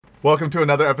Welcome to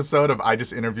another episode of I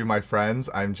Just Interview My Friends.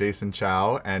 I'm Jason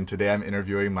Chow, and today I'm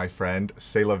interviewing my friend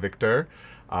Selah Victor.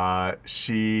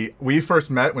 We first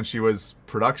met when she was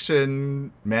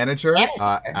production manager Manager,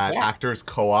 at yeah. Actors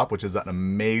Co-op, which is an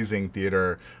amazing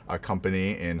theater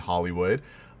company in Hollywood.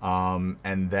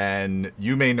 And then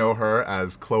you may know her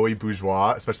as Chloé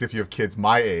Bourgeois, especially if you have kids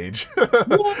my age,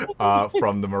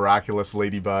 from the Miraculous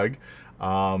Ladybug.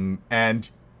 And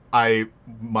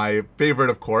my favorite,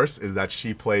 of course, is that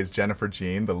she plays Jennifer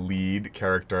Jeanne, the lead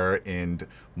character in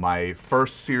my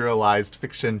first serialized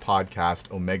fiction podcast,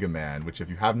 Omegaman, which if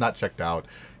you have not checked out,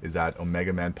 is at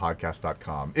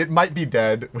omegamanpodcast.com. It might be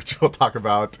dead, which we'll talk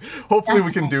about. Hopefully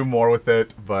we can do more with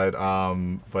it, but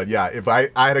yeah, if I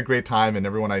had a great time, and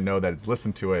everyone I know that has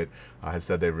listened to it has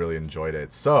said they really enjoyed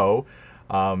it. So,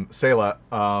 Selah,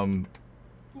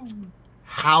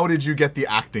 how did you get the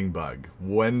acting bug?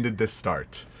 When did this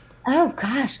start? Oh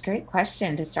gosh, great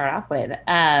question to start off with.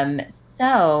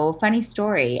 So funny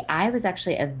story. I was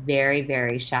actually a very,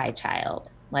 very shy child.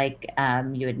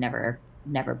 You would never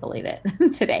believe it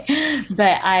today.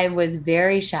 But I was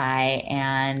very shy,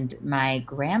 and my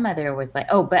grandmother was like,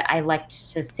 "Oh, but I liked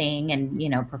to sing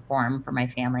and, perform for my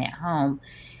family at home."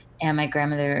 And my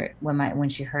grandmother, when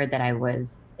she heard that I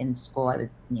was in school, I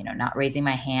was, not raising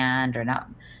my hand or not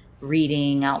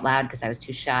reading out loud because I was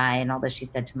too shy and all this, she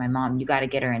said to my mom, "You got to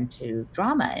get her into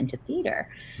drama, into theater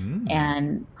Hmm.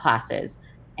 and classes,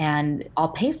 and I'll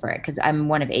pay for it," because I'm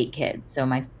one of 8 kids. So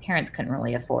my parents couldn't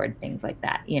really afford things like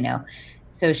that.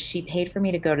 So she paid for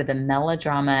me to go to the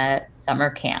melodrama summer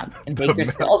camp in The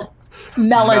Bakersfield.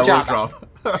 Melodrama. melodrama.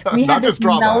 We had Not this just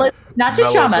drama, not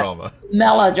just drama, melodrama.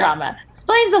 melodrama.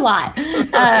 Explains a lot.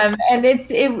 And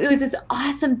it was this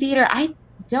awesome theater. I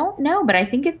don't know, but I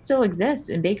think it still exists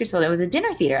in Bakersfield. It was a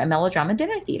dinner theater, a melodrama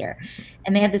dinner theater.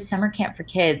 And they had this summer camp for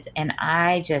kids. And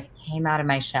I just came out of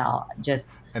my shell.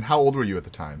 And how old were you at the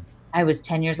time? I was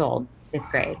 10 years old, fifth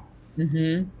grade. Wow.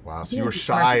 hmm Wow. I So think you it were was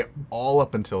before. shy all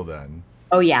up until then.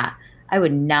 Oh yeah, I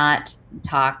would not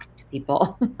talk to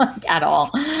people like at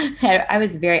all.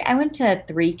 I went to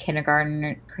 3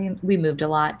 kindergarten. We moved a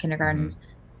lot, Hmm. kindergartens,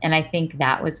 and I think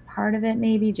that was part of it.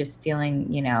 Maybe just feeling,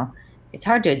 it's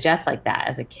hard to adjust like that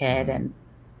as a kid, Hmm.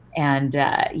 and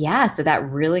yeah, so that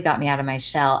really got me out of my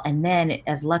shell. And then,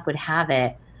 as luck would have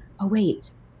it, oh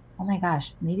wait, oh my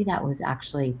gosh, maybe that was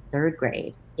actually third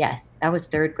grade. Yes, that was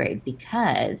third grade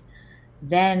because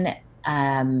then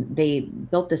they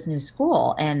built this new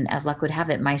school, and as luck would have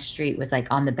it, my street was like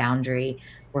on the boundary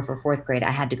where for fourth grade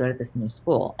I had to go to this new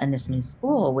school, and this new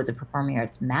school was a performing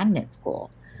arts magnet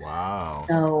school. Wow.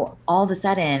 So all of a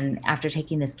sudden, after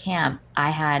taking this camp, I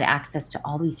had access to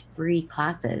all these free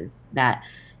classes that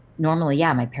normally,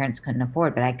 yeah, my parents couldn't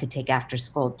afford, but I could take after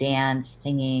school dance,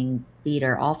 singing,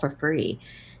 theater, all for free.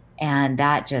 And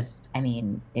that just, I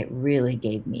mean, it really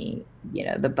gave me,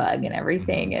 the bug and Hmm.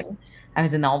 everything. And I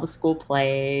was in all the school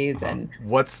plays Uh-huh. and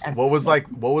What's and- what was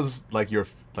like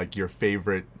your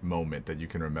favorite moment that you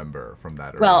can remember from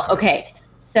that early well, time? okay.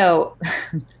 So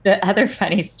the other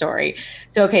funny story.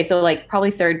 So like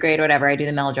probably third grade or whatever, I do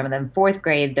the melodrama. Then fourth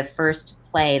grade, the first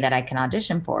play that I can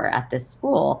audition for at this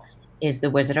school is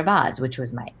The Wizard of Oz, which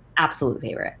was my absolute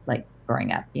favorite, like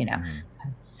growing up. Hmm. So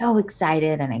I'm so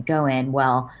excited and I go in.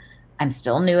 Well, I'm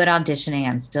still new at auditioning.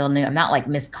 I'm still new. I'm not like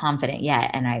Miss Confident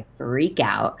yet. And I freak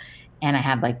out and I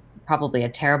have like probably a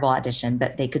terrible audition,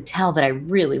 but they could tell that I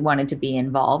really wanted to be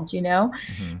involved.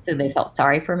 Hmm. So they felt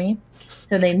sorry for me.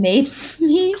 So they made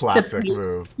me the Classic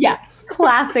move. yeah,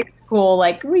 classic school.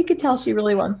 Like we could tell she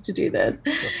really wants to do this,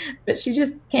 but she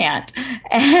just can't.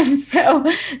 And so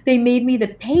they made me the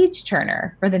page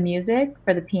turner for the music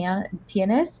for the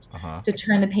pianist Uh-huh. to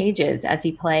turn the pages as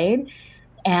he played.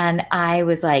 And I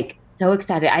was like so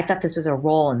excited. I thought this was a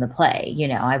role in the play.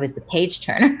 I was the page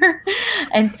turner.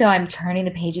 And so I'm turning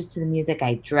the pages to the music.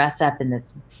 I dress up in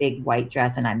this big white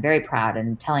dress and I'm very proud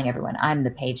and telling everyone I'm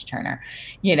the page turner.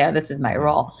 This is my Hmm.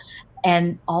 role.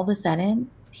 And all of a sudden,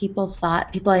 people I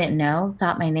didn't know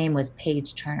thought my name was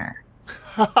Paige Turner.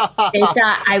 They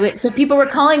thought I would, so people were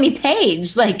calling me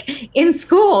Paige, like in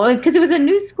school, because it was a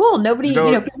new school. Nobody, You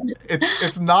know, people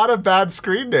it's not a bad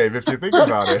screen name if you think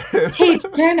about it. Paige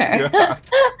Turner. Yeah.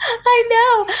 I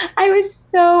know.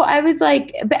 I was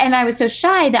like, and I was so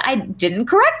shy that I didn't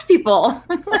correct people.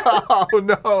 Oh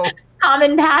no.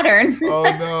 Common pattern. Oh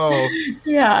no.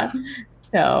 Yeah.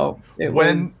 So it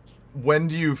When was, when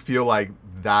do you feel like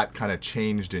that kind of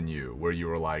changed in you where you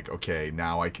were like, okay,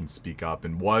 now I can speak up,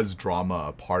 and was drama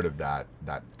a part of that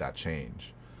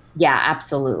change? yeah,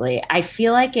 absolutely. I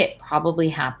feel like it probably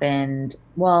happened.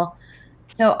 Well,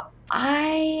 so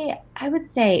I would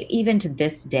say even to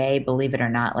this day, believe it or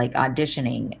not, like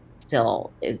auditioning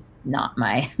still is not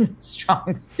my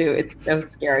strong suit. It's so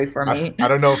scary for me. I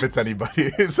don't know if it's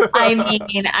anybody's. I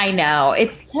mean, I know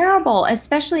it's terrible,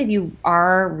 especially if you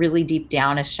are really deep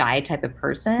down a shy type of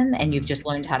person and you've Mhm. just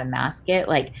learned how to mask it.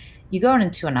 Like you go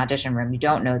into an audition room, you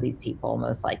don't know these people,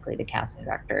 most likely the casting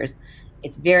directors.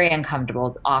 It's very uncomfortable.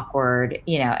 It's awkward.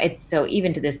 It's so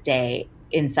even to this day,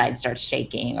 inside starts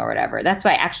shaking or whatever. That's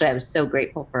why actually I was so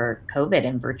grateful for COVID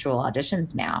and virtual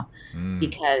auditions now Mm,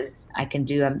 because I can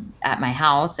do them at my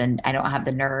house and I don't have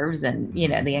the nerves and,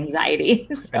 mhm. the anxiety. And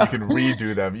you So can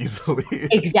redo them easily.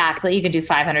 exactly. You can do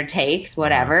 500 takes, Uh-huh.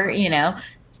 whatever.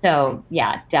 So,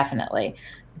 yeah, definitely.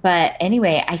 But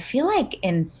anyway, I feel like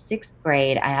in sixth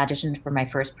grade, I auditioned for my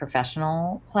first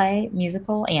professional play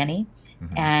musical, Annie,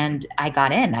 Hmm. and I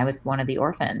got in. I was one of the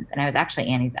orphans, and I was actually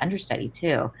Annie's understudy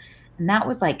too. And that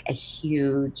was like a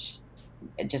huge,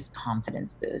 just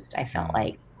confidence boost. I felt Mm,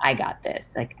 like I got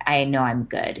this. Like, I know I'm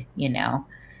good.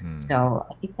 mm. So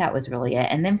I think that was really it.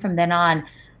 And then from then on,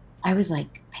 I was like,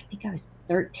 I think I was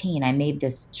 13. I made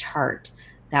this chart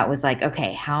that was like,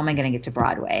 okay, how am I going to get to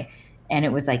Broadway? And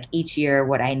it was like each year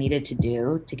what I needed to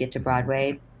do to get to Mhm.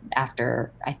 Broadway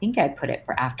after, I think I put it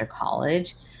for after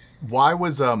college. Why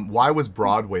was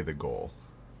Broadway the goal?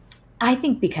 I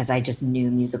think because I just knew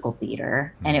musical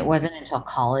theater. And it Mm, wasn't until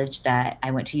college that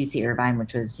I went to UC Irvine,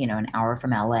 which was, an hour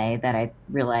from LA, that I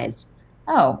realized,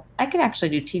 oh, I could actually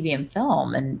do TV and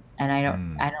film and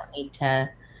mm. I don't need to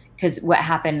because what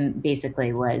happened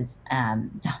basically was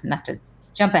not to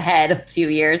jump ahead a few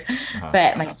years, Uh-huh.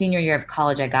 but my senior year of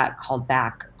college, I got called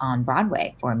back on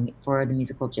Broadway for the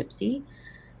musical Gypsy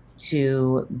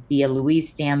to be a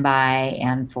Louise standby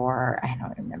and for I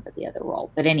don't remember the other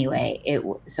role, but anyway,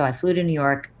 so I flew to New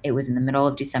York. It was in the middle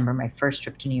of December, my first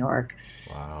trip to New York,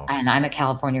 Wow. and I'm a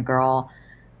California girl.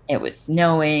 It was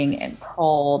snowing and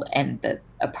cold, and the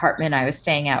apartment I was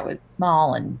staying at was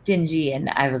small and dingy, and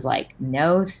I was like,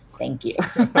 no, thank you.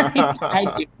 I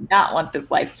do not want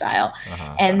this lifestyle.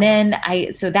 Uh-huh. And then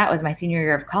so that was my senior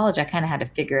year of college. I kind of had to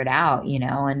figure it out,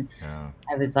 and Yeah.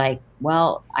 I was like,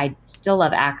 well, I still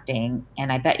love acting,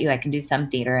 and I bet you I can do some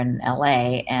theater in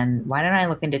LA. And why don't I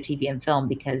look into TV and film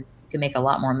because you can make a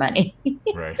lot more money?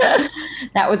 Right.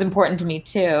 That was important to me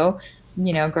too.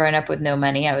 Growing up with no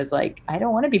money, I was like, I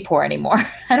don't want to be poor anymore.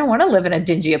 I don't want to live in a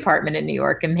dingy apartment in New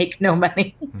York and make no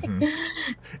money. Hmm.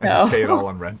 And pay it So, all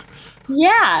on rent.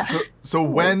 yeah. So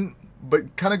when,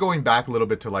 but kind of going back a little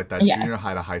bit to like that Yeah. junior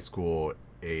high to high school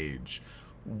age,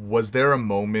 was there a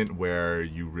moment where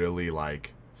you really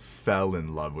like fell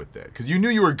in love with it? Because you knew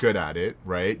you were good at it,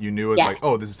 right? You knew it was Yeah. like,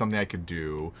 oh, this is something I could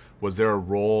do. Was there a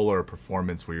role or a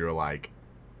performance where you were like,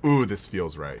 ooh, this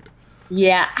feels right?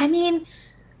 Yeah. I mean,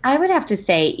 I would have to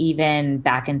say even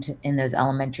back in those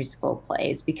elementary school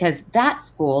plays, because that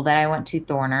school that I went to,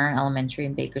 Thorner Elementary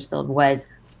in Bakersfield, was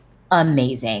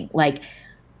amazing. Like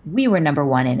we were number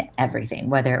one in everything,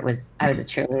 whether it was I was a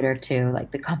cheerleader too,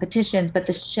 like the competitions, but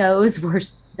the shows were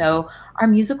our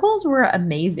musicals were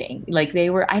amazing. Like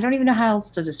they were, I don't even know how else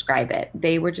to describe it.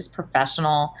 They were just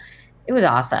professional. It was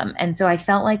awesome. And so I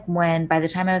felt like by the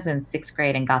time I was in sixth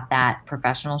grade and got that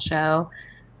professional show,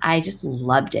 I just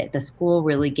loved it. The school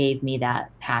really gave me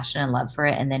that passion and love for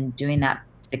it. And then doing that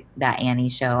Annie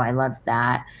show, I loved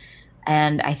that.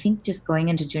 And I think just going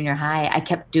into junior high, I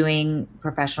kept doing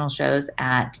professional shows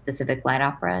at the Civic Light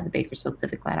Opera, the Bakersfield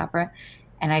Civic Light Opera.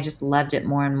 And I just loved it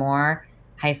more and more.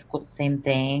 High school, same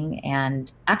thing.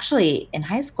 And actually, in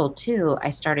high school, too,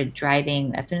 I started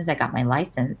driving as soon as I got my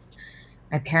license.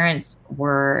 My parents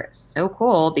were so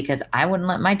cool because I wouldn't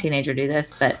let my teenager do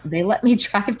this, but they let me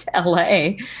drive to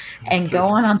LA and go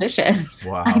on auditions.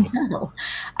 I Wow. know.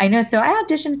 I know. So I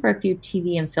auditioned for a few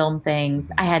TV and film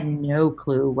things. I Mhm. had no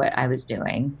clue what I was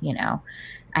doing.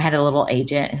 I had a little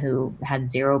agent who had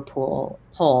zero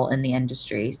pull in the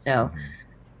industry. So, Mhm.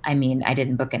 I mean, I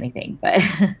didn't book anything, but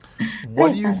but I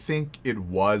What do had you fun. think it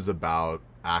was about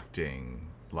acting?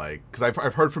 Like, because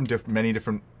I've heard from many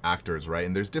different actors, right?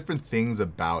 And there's different things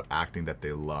about acting that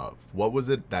they love. What was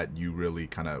it that you really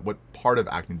what part of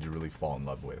acting did you really fall in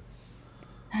love with?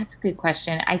 That's a good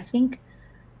question. I think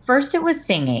first it was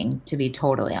singing, to be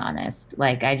totally honest.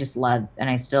 Like I just love and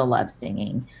I still love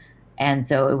singing. And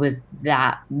so it was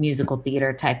that musical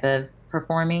theater type of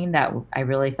performing that I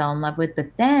really fell in love with. But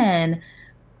then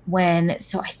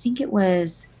so I think it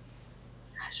was,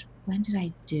 gosh, when did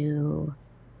I do?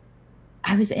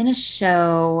 I was in a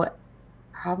show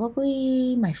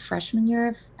probably my freshman year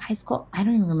of high school. I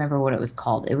don't even remember what it was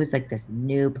called. It was like this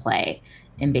new play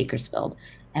in Mhm. Bakersfield.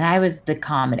 And I was the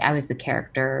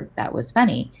character that was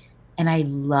funny. And I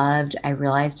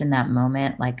realized in that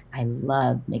moment, I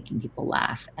love making people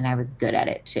laugh. And I was good at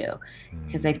it too.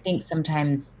 Because I Mm. think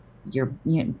sometimes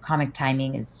comic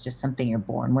timing is just something you're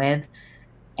born with.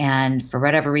 And for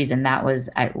whatever reason,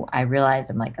 I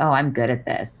realized I'm like, oh, I'm good at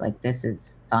this. Like, this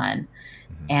is fun.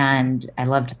 Mhm. And I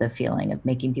loved the feeling of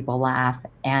making people laugh.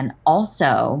 And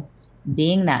also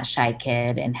being that shy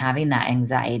kid and having that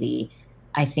anxiety,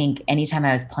 I think anytime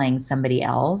I was playing somebody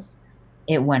else,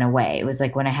 it went away. It was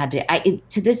like when I had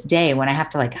to this day, when I have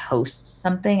to like host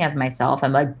something as myself,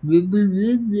 I'm like,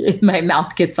 my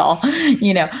mouth gets all,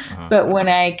 you know. Uh-huh. But when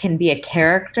I can be a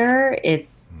character,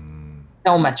 it's Mm.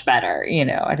 so much better.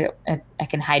 I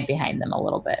can hide behind them a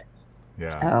little bit.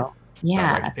 Yeah. So, That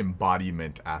yeah. like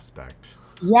embodiment aspect.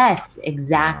 Yes, Yeah.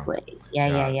 exactly. Yeah,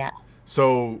 yeah, Yeah. yeah.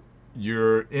 So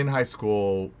you're in high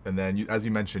school, and then as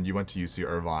you mentioned, you went to UC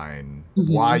Irvine.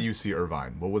 Why Mhm. UC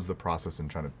Irvine? What was the process in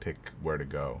trying to pick where to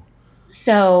go?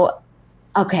 So,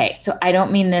 okay, so I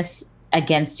don't mean this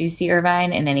against UC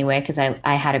Irvine in any way because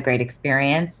I had a great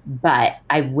experience, but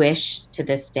I wish to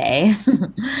this day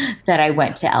that I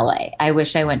went to LA. I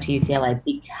wish I went to Mm. UCLA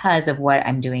because of what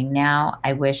I'm doing now.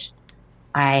 I wish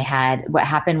what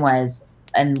happened was,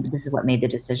 and this is what made the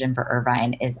decision for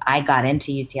Irvine, is I got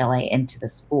into UCLA into the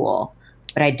school,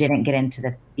 but I didn't get into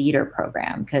the theater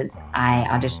program because I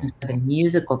auditioned Oh, for the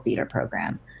musical theater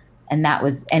program. And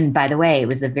by the way, it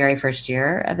was the very first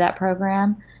year of that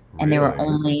program, and there were really?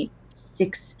 only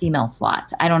 6 female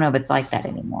slots. I don't know if it's like that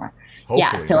anymore.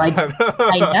 Yeah, Hopefully so I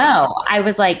not. know. I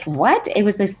was like, what? It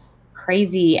was this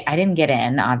crazy. I didn't get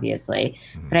in, obviously,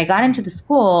 but Mhm. I got into the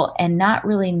school and not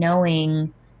really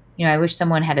knowing, I wish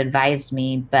someone had advised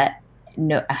me, but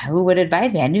no, who would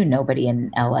advise me? I knew nobody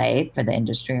in LA for the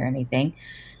industry or anything.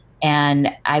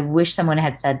 And I wish someone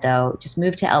had said, though, just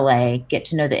move to LA, get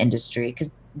to know the industry,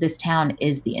 because this town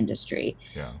is the industry.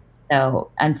 Yeah. So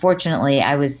unfortunately,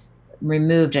 I was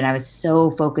removed and I was so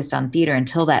focused on theater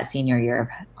until that senior year of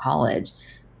college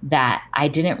that I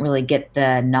didn't really get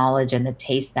the knowledge and the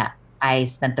taste that I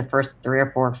spent the first 3 or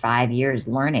 4 or 5 years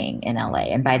learning in LA.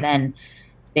 Mm. And by then,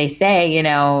 they say,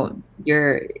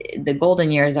 your the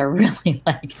golden years are really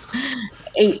like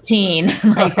 18. Like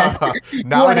you want to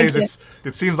Nowadays, get.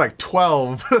 it seems like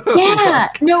 12. Yeah,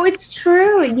 Like, no, it's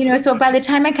true. So by the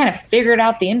time I kind of figured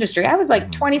out the industry, I was like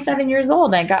mhm, 27 years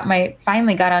old. And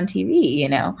finally got on TV.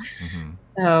 mhm,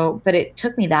 So, but it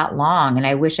took me that long. And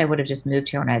I wish I would have just moved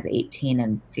here when I was 18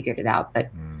 and figured it out. But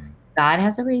mm. God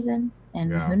has a reason.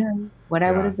 And Yeah, who knows what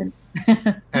I would yeah. have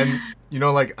been. And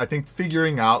like I think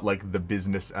figuring out like the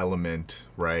business element,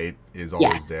 right, is always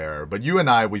Yes, there. But you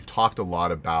and we've talked a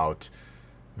lot about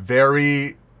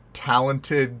very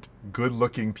talented,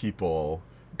 good-looking people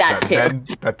that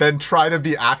too. that then try to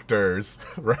be actors,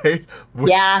 right?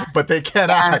 Yeah, But they can't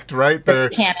yeah. act, right? But They're,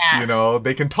 they can't act.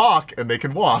 they can talk and they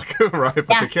can walk, right? But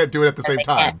Yeah, they can't do it at the but same they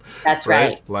can't. time, That's right?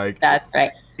 right. Like That's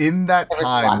right. in that There was a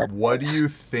time, lot of those.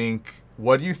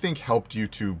 what do you think helped you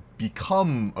to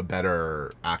become a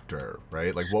better actor,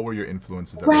 right? Like what were your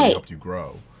influences that really Right. helped you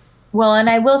grow? Well, and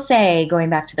I will say, going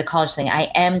back to the college thing,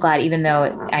 I am glad, even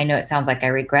though I know it sounds like I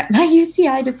regret my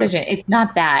UCI decision. It's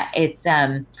not that. It's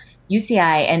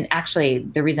UCI, and actually,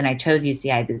 the reason I chose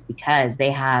UCI is because they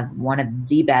have one of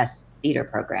the best theater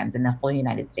programs in the whole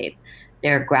United States.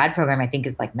 Their grad program, I think,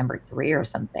 is like number 3 or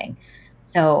something.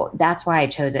 So that's why I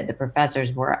chose it. The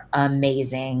professors were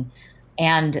amazing.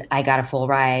 And I got a full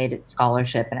ride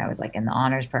scholarship, and I was like in the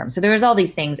honors program. So there was all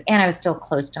these things, and I was still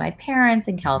close to my parents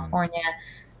in Mm-hmm. California.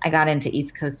 I got into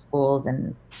East Coast schools,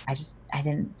 and I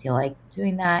didn't feel like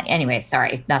doing that. Anyway,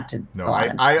 sorry, not to No, go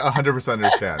on. I 100%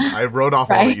 understand. I wrote off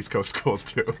all the Right? East Coast schools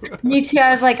too. Me too. I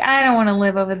was like, I don't want to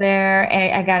live over there.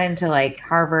 And I got into like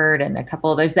Harvard and a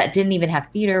couple of those that didn't even have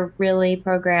theater really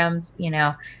programs.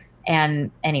 And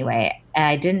anyway,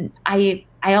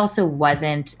 I also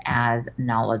wasn't as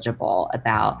knowledgeable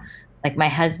about, Mm. like, my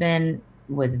husband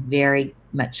was very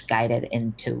much guided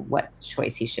into what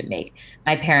choice he should make.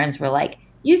 My parents were like,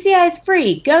 UCI is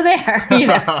free, go there.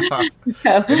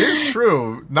 So It is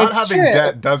true. Not it's having true.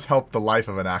 debt does help the life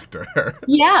of an actor.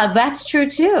 Yeah, that's true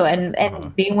too. And Uh-huh.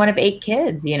 being one of 8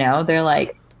 kids, they're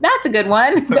like, that's a good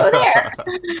one. Go there.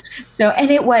 So,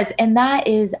 and it was, and that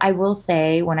is, I will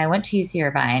say, when I went to UC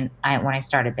Irvine, when I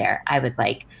started there, I was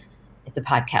like, it's a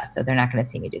podcast, so they're not going to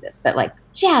see me do this, but like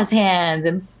jazz hands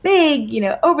and big,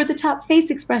 over the top face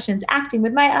expressions, acting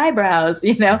with my eyebrows.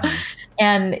 Mhm.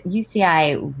 And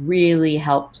UCI really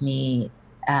helped me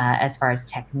as far as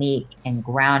technique and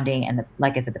grounding. And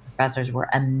like I said, the professors were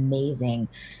amazing,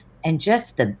 and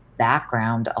just the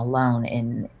background alone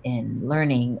in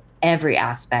learning every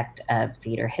aspect of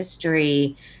theater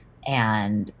history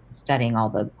and studying all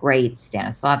the greats,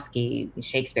 Stanislavski,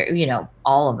 Shakespeare,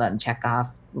 all of them,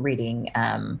 Chekhov, reading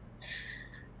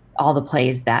all the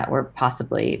plays that were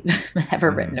possibly ever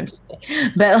written. I'm just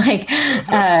kidding. But like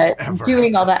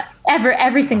doing all that,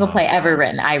 every single play ever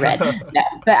written, I read. No,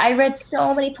 but I read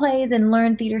so many plays and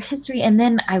learned theater history. And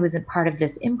then I was a part of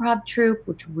this improv troupe,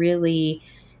 which really,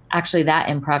 actually, that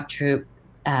improv troupe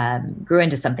grew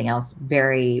into something else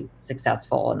very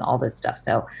successful and all this stuff.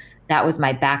 So that was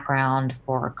my background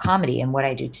for comedy and what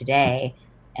I do today.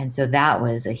 And so that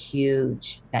was a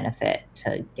huge benefit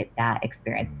to get that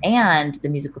experience. And the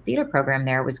musical theater program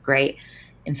there was great.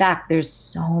 In fact, there's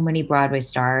so many Broadway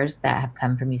stars that have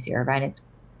come from UC Irvine. It's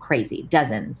crazy,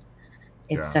 dozens.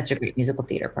 It's such a great musical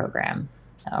theater program.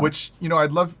 So. Which,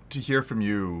 I'd love to hear from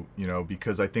you,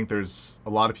 because I think there's a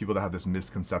lot of people that have this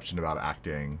misconception about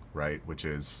acting, right? Which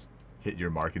is hit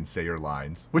your mark and say your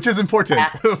lines, which is important,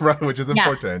 right? Which is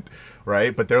important,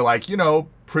 right? But they're like,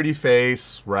 pretty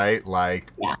face, right?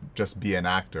 Like, just be an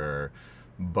actor.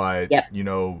 But,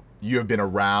 you have been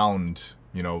around,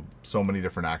 so many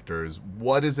different actors.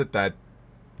 What is it that,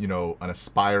 an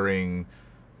aspiring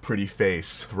pretty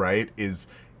face, right, is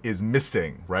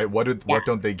missing, right? What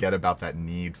don't they get about that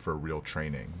need for real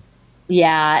training?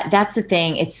 Yeah, that's the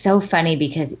thing. It's so funny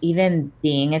because even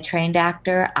being a trained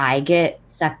actor, I get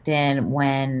sucked in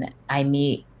when I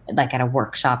meet, like at a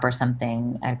workshop or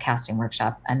something, at a casting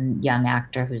workshop, a young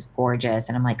actor who's gorgeous.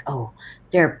 And I'm like, oh,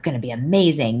 they're going to be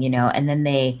amazing, and then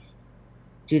they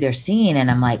do their scene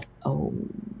and I'm like, oh,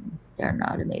 they're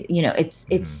not amazing.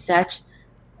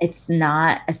 It's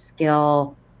not a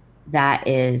skill that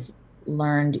is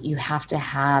learned. You have to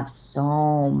have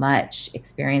so much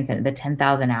experience in the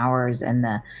 10,000 hours and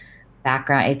the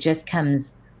background. It just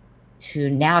comes to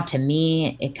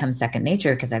me, it comes second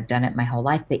nature because I've done it my whole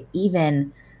life. But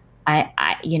even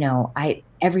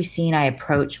every scene I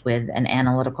approach with an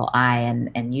analytical eye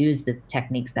and use the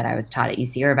techniques that I was taught at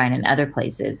UC Irvine and other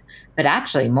places, but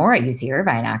actually more at UC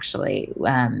Irvine, actually.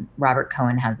 Robert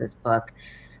Cohen has this book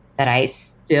that I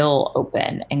still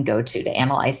open and go to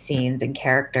analyze scenes and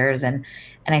characters. And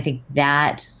I think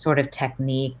that sort of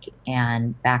technique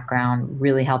and background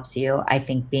really helps you. I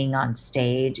think being on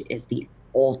stage is the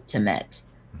ultimate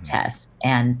test.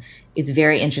 And it's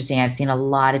very interesting. I've seen a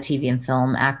lot of TV and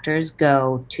film actors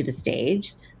go to the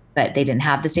stage, but they didn't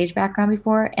have the stage background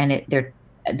before. And they're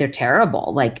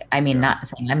terrible. Like, I mean, not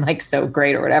saying I'm like so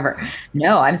great or whatever.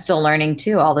 No, I'm still learning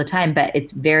too all the time, but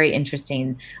it's very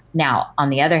interesting. Now, on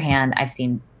the other hand, I've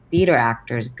seen theater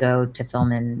actors go to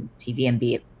film and TV and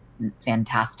be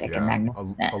fantastic and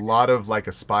magnificent. A lot of like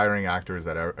aspiring actors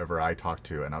that ever I talk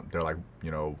to, and they're like,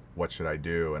 what should I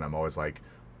do? And I'm always like,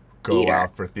 go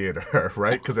out for theater,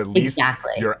 right? Because at least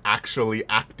you're actually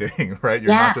acting, right?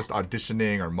 You're not just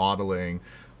auditioning or modeling.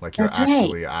 Like you're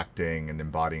actually acting and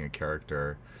embodying a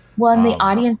character. Well, and the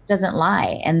audience doesn't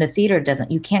lie and the theater doesn't.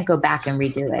 You can't go back and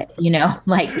redo it,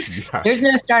 like there's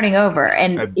no starting over.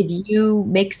 And if you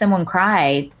make someone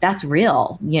cry, that's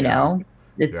real,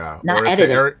 It's not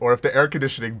edited. Or if the air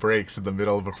conditioning breaks in the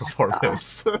middle of a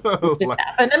performance. It's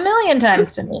happened a million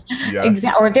times to me.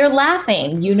 Or they're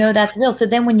laughing, that's real. So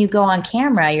then when you go on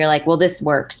camera, you're like, well, this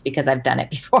works because I've done it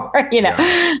before,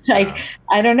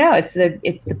 I don't know. It's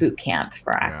the boot camp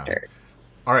for actors.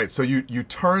 All right. So you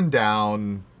turned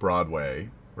down Broadway,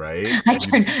 right? Right.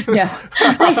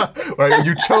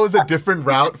 You chose a different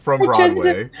route from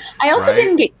Broadway. I also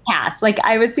didn't get cast. Like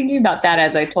I was thinking about that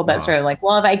as I told that story. Like,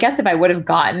 well, if I would have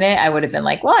gotten it, I would have been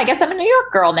like, well, I guess I'm a New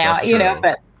York girl now,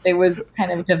 but it was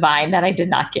kind of divine that I did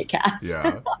not get cast.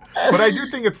 Yeah. But I do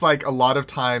think it's like a lot of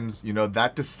times,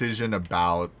 that decision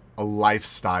about a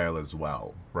lifestyle as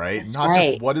well, right? That's Not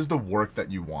just what is the work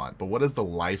that you want, but what is the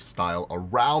lifestyle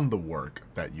around the work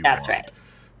that you want. That's right.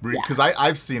 Because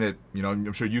I've seen it,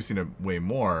 I'm sure you've seen it way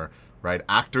more, right?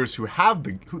 Actors who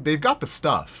they've got the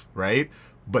stuff, right?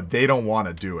 But they don't want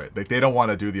to do it. Like they don't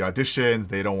want to do the auditions.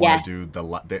 They don't want to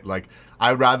do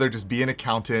I'd rather just be an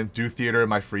accountant, do theater in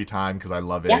my free time because I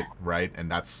love it, right?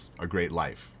 And that's a great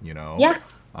life, Yeah.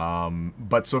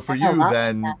 But so for you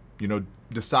then,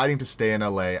 deciding to stay in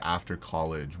LA after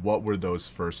college, what were those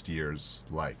first years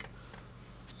like?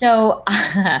 So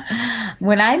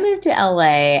when I moved to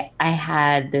LA, I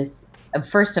had this,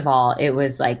 first of all, it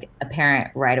was like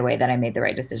apparent right away that I made the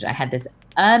right decision. I had this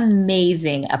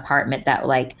amazing apartment that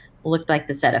like looked like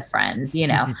the set of Friends,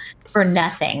 for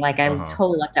nothing. Like I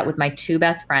totally lucked out with my two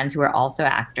best friends who were also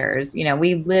actors.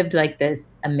 We lived like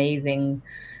this amazing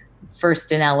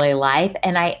first in LA life.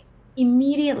 And I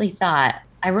immediately thought,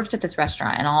 I worked at this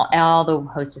restaurant and all the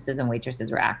hostesses and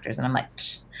waitresses were actors. And I'm like,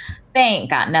 they ain't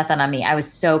got nothing on me. I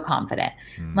was so confident.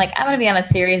 I'm like, I'm going to be on a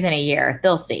series in a year.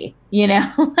 They'll see,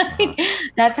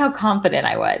 That's how confident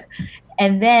I was.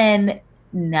 And then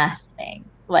nothing.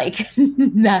 like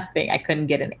nothing. I couldn't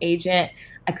get an agent.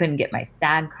 I couldn't get my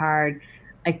SAG card.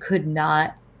 I could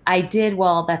not. I did,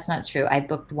 well, that's not true. I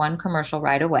booked one commercial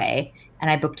right away and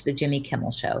I booked the Jimmy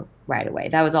Kimmel show right away.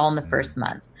 That was all in the first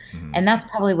month. Mm-hmm. And that's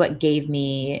probably what gave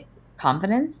me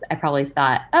confidence. I probably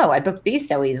thought, oh, I booked these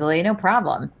so easily, no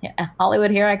problem. Yeah, Hollywood,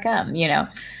 here I come, you know.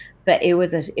 But it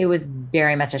was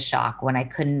very much a shock when I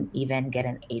couldn't even get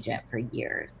an agent for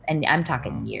years. And I'm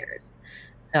talking years.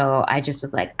 So I just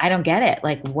was like, I don't get it.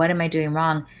 Like, what am I doing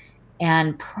wrong?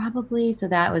 And probably, so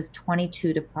that was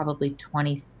 22 to probably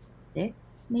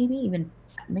 26, maybe even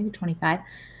maybe 25.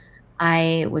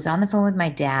 I was on the phone with my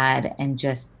dad and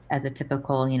just as a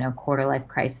typical, you know, quarter life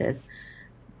crisis,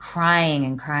 crying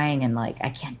and crying and like, I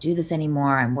can't do this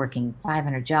anymore. I'm working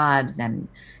 500 jobs. I'm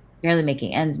barely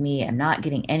making ends meet. I'm not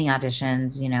getting any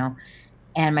auditions, you know.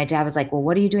 And my dad was like, well,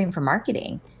 what are you doing for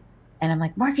marketing? And I'm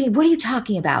like, marketing, what are you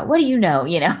talking about? What do you know?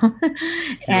 You know? He was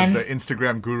the And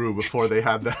Instagram guru before they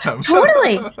had them.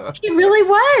 totally. He really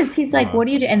was. He's like, Uh-huh. what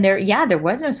do you do? And there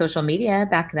was no social media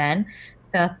back then.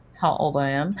 So that's how old I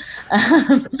am.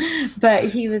 But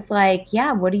he was like,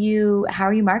 yeah, how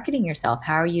are you marketing yourself?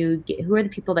 Who are the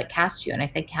people that cast you? And I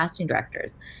said, casting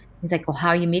directors. He's like, well, how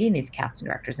are you meeting these casting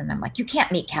directors? And I'm like, you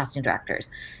can't meet casting directors.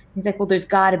 He's like, well, there's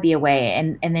got to be a way.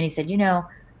 And then he said, you know,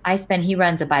 he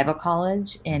runs a Bible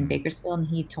college in Mhm. Bakersfield. And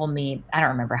he told me, I don't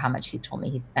remember how much he told me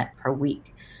he spent per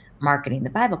week marketing the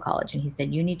Bible college. And he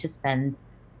said, you need to spend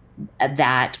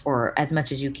that or as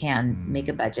much as you can, make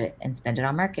a Mm. budget and spend it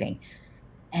on marketing.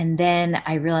 And then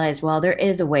I realized, well, there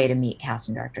is a way to meet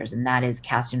casting directors, and that is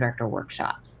casting director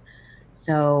workshops.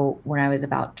 So when I was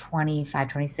about 25,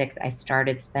 26, I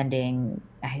started spending,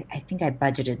 I think I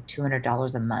budgeted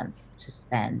 $200 a month to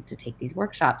spend to take these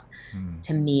workshops Mm.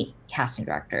 to meet casting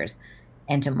directors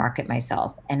and to market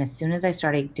myself. And as soon as I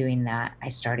started doing that, I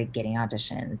started getting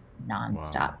auditions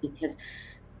nonstop Wow. because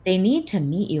they need to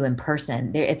meet you in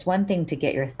person. It's one thing to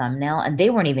get your thumbnail, and they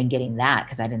weren't even getting that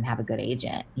because I didn't have a good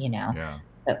agent, you know. Yeah.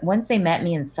 But once they met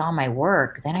me and saw my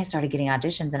work, then I started getting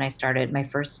auditions and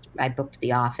I booked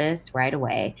The Office right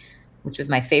away, which was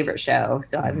my favorite show.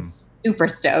 So I Mhm. was super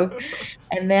stoked.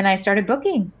 And then I started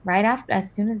booking right after,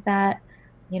 as soon as that,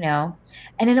 you know.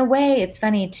 And in a way, it's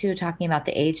funny too, talking about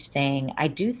the age thing. I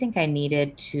think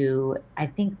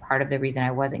part of the reason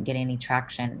I wasn't getting any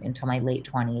traction until my late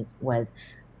 20s was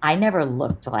I never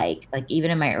looked like even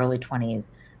in my early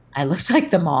 20s, I looked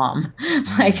like the mom.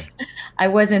 Mm. Like I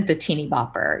wasn't the teeny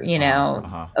bopper, you Uh-huh. know,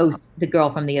 Uh-huh. the girl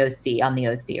from the OC on the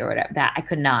OC or whatever. That I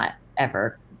could not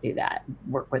ever do that,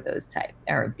 work with those type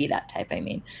or be that type, I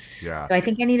mean. Yeah. So I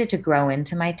think I needed to grow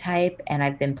into my type and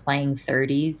I've been playing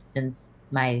 30s since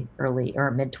my early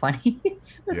or mid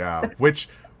 20s. Yeah. So, Which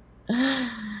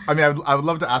I mean, I would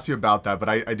love to ask you about that, but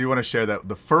I do want to share that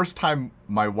the first time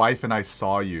my wife and I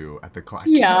saw you at I can't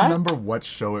yeah. remember what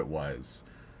show it was.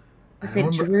 I Was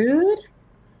don't it remember. Druid?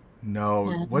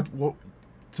 No, Yeah. what?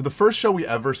 So the first show we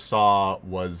ever saw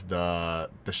was the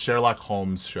Sherlock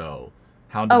Holmes show,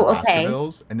 Hound of the Oh, okay.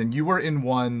 Baskervilles, and then you were in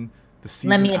one the Let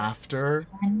season me a after.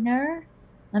 tenor.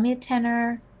 Let me a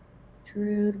tenor.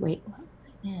 Druid. Wait, what was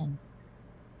I in?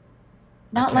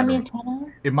 I Not Let can't Me a remember.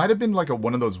 tenor? It might have been like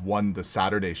one of those the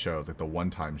Saturday shows, like the one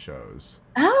time shows.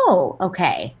 Oh,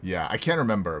 okay. Yeah, I can't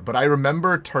remember, but I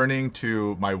remember turning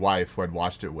to my wife who I'd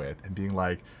watched it with and being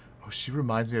like, "Oh, she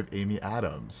reminds me of Amy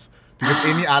Adams." Because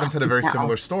Amy I Adams had a could very tell.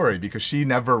 similar story because she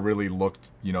never really looked,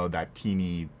 that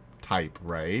teeny type,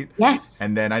 right? And Yes.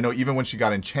 then I know even when she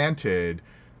got Enchanted,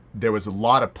 there was a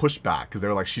lot of pushback because they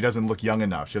were like, she doesn't look young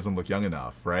enough. She doesn't look young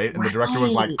enough, right? And the director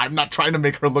was like, Right. I'm not trying to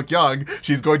make her look young.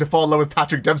 She's going to fall in love with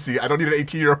Patrick Dempsey. I don't need an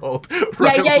 18-year-old, Yeah,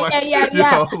 right? yeah, yeah, Like, yeah,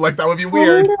 yeah. like that would be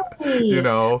weird, you Totally.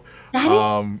 know? That is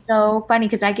Um, so funny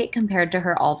because I get compared to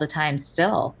her all the time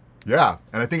still. Yeah,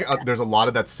 and I think there's a lot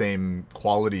of that same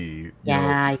quality.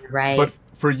 Yeah, you're But right.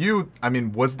 for you, I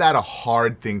mean, was that a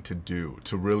hard thing to do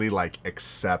to really like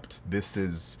accept this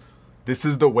is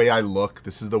the way I look,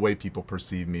 this is the way people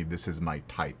perceive me, this is my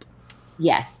type?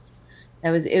 Yes.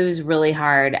 It was really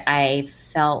hard. I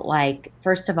felt like,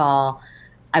 first of all,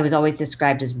 I was always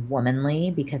described as womanly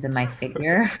because of my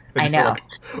figure. And I you're know.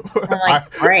 like, I'm like, I,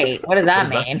 great. What does what that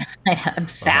is that? mean? I'm Uh huh.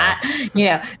 fat, you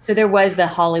know. So there was the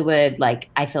Hollywood, like,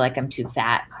 I feel like I'm too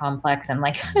fat complex. And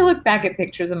like, I look back at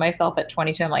pictures of myself at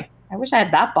 22. I'm like, I wish I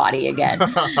had that body again.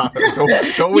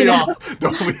 don't You we know, all?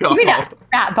 Don't we maybe all? not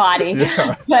fat body,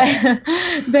 Yeah. but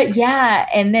but yeah.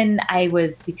 And then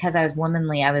because I was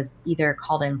womanly, I was either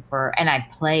called in for, and I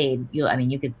played. I mean,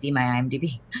 you could see my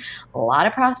IMDb. A lot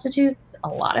of prostitutes, a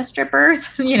lot of strippers.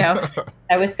 You know,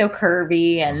 I was so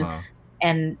curvy, Uh huh.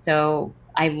 and so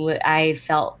I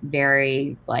felt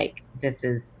very like this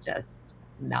is just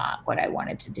not what I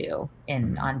wanted to do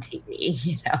in Mhm. on TV,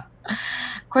 you know.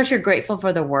 Of course, you're grateful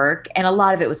for the work, and a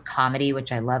lot of it was comedy,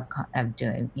 which I love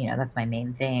doing. You know, that's my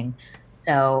main thing.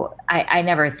 So I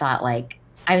never thought like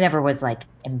I never was like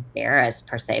embarrassed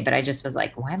per se, but I just was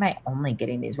like, why am I only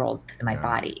getting these roles because of my Yeah.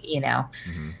 body, you know?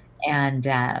 Mhm.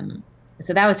 And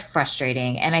so that was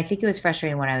frustrating. And I think it was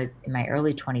frustrating when I was in my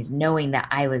early 20s, knowing that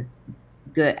I was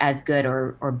good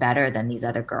or better than these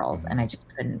other girls. And I Mhm. just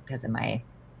couldn't because of my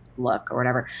look or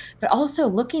whatever. But also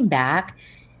looking back,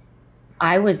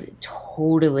 I was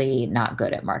totally not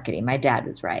good at marketing. My dad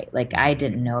was right. Like I Mhm.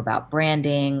 didn't know about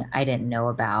branding. I didn't know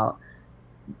about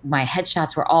my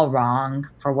headshots were all wrong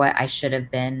for what I should have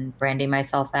been branding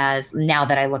myself as now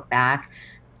that I look back.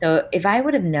 So if I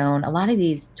would have known a lot of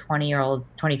these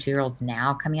 20-year-olds, 22-year-olds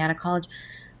now coming out of college,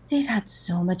 they've had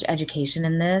so much education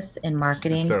in this in It's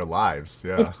marketing. their lives.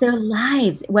 Yeah. It's their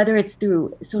lives, whether it's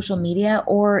through social media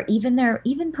or even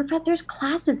there's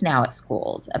classes now at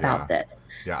schools about Yeah. this.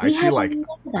 Yeah, We had none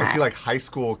of I see that. like high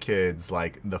school kids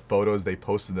like the photos they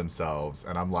posted themselves,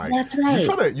 and I'm like, That's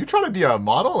right. you try to be a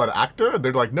model, an actor? And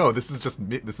they're like, no, this is just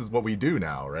this is what we do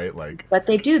now, right? Like, What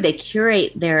they do, they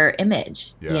curate their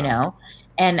image, you yeah. know?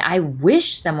 And I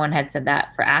wish someone had said that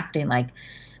for acting. Like,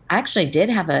 I actually did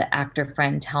have an actor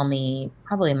friend tell me,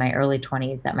 probably in my early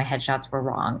 20s, that my headshots were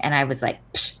wrong. And I was like,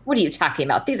 "Psh, what are you talking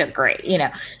about? These are great, you know?"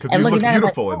 Because And you looking look back, I'm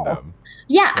like, beautiful in oh, them,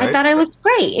 yeah, I right? thought I looked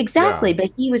great. Yeah. Exactly. But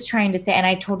he was trying to say, and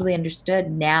I totally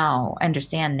understand now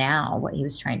what he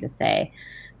was trying to say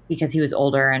because he was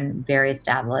older and very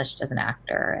established as an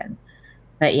actor.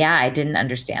 But yeah, I didn't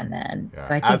understand then. Yeah.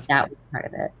 So I think that was part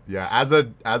of it. Yeah, as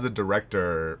a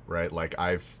director, right? Like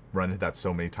I've run into that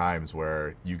so many times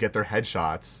where you get their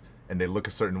headshots and they look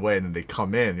a certain way, and then they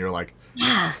come in, and you're like,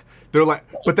 Yeah. they're like,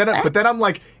 Right? but then I'm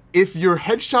like, if your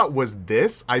headshot was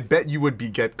this, I bet you would be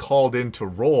get called into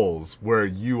roles where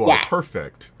you are Yes,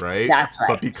 perfect, right? that's But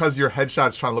right. because your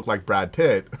headshot's trying to look like Brad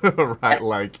Pitt, right? Yep.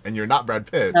 Like, and you're not Brad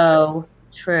Pitt. So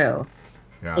true.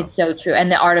 Yeah. It's so true.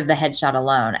 And the art of the headshot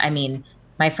alone. I mean,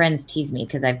 my friends tease me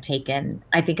because I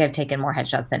think I've taken more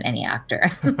headshots than any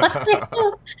actor.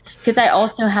 Because I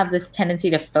also have this tendency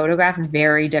to photograph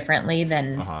very differently Uh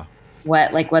than huh.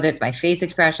 like whether it's my face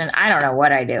expression, I don't know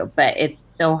what I do, but it's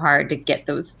so hard to get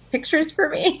those pictures for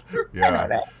me. I Yeah. don't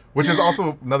know. Which is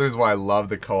also another reason why I love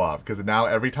the co-op, because now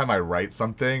every time I write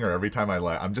something or every time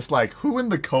I'm just like, who in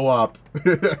the co-op, who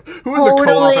in the co-op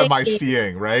Totally. am I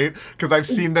seeing, right? Because I've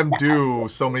seen them do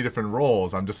so many different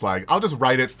roles. I'm just like, I'll just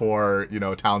write it for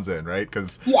Townsend, right?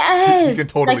 Because he Yes, can like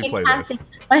totally in play casting.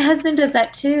 this. My husband does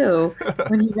that too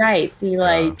when he writes.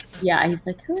 Yeah, Yeah, he's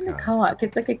like, who in the yeah. co-op?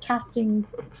 It's like a casting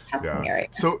Yeah. area.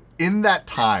 So in that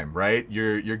time, right,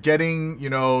 you're getting,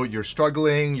 you're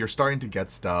struggling, you're starting to get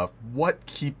stuff. What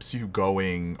keeps you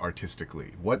going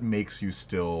artistically? What makes you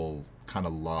still kind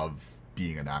of love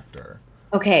being an actor?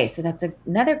 Okay, so that's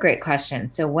another great question.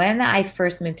 So when I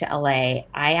first moved to LA,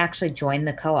 I actually joined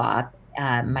the co-op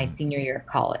my Mm, senior year of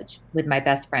college with my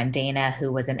best friend Dana,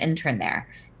 who was an intern there.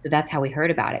 So that's how we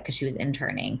heard about it because she was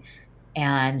interning.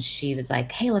 And she was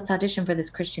like, "Hey, let's audition for this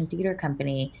Christian theater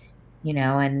company,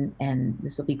 and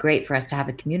this will be great for us to have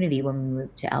a community when we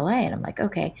move to LA." And I'm like,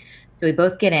 "Okay." So we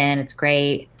both get in. It's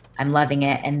great. I'm loving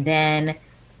it. And then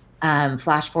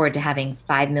flash forward to having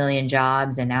 5 million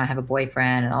jobs, and now I have a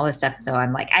boyfriend and all this stuff. So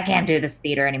I'm like, I can't do this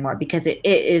theater anymore because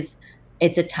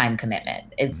it's a time commitment.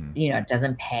 mm-hmm, It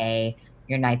doesn't pay.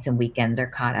 Your nights and weekends are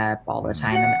caught up all the mm-hmm,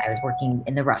 time. And I was working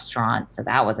in the restaurant, so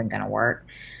that wasn't going to work.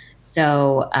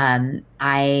 So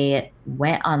I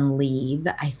went on leave.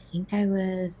 I think I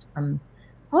was from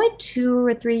probably 2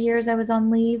 or 3 years I was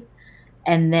on leave.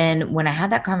 And then when I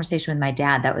had that conversation with my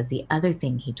dad, that was the other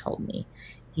thing he told me.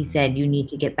 He said, "You need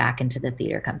to get back into the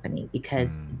theater company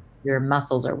because mm-hmm, your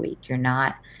muscles are weak. You're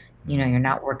mm-hmm.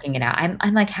 not working it out."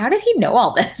 I'm like, how did he know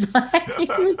all this? He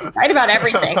was right about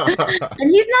everything.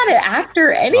 And he's not an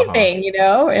actor or Uh-huh. anything,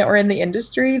 or in the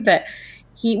industry, but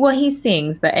he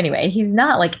sings, but anyway, he's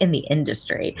not like in the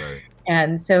industry. Right.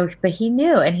 And so, but he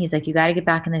knew, and he's like, "You got to get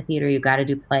back in the theater. You got to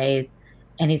do plays."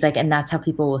 And he's like, "And that's how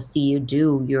people will see you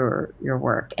do your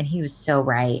work." And he was so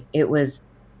right. It was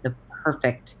the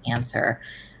perfect answer.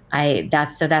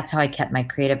 That's how I kept my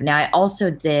creative. Now I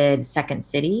also did Second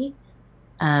City,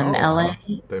 Oh, LA.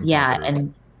 the improv Yeah, group.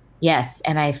 and yes,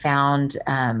 and I found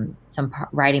some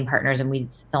writing partners, and we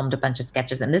filmed a bunch of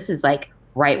sketches. And this is like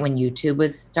right when YouTube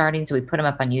was starting, so we put them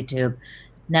up on YouTube.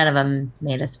 None of them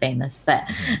made us famous, Mhm. but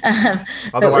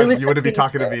it Otherwise, was you wouldn't be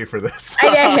something talking to to, me for this.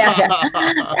 yeah.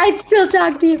 I'd still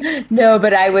talk to you. No,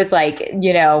 but I was like,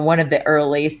 one of the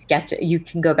early sketch. You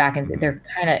can go back and see Mhm.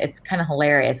 it's kind of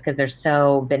hilarious because they're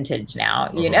so vintage now,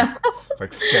 Uh-huh.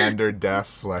 Like standard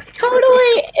def, like.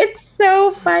 Totally. It's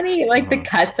so funny. Like the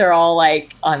Uh-huh. cuts are all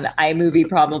like on the iMovie,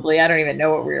 probably. I don't even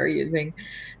know what we were using,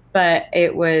 but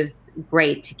it was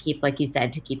great to keep, like you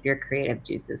said, to keep your creative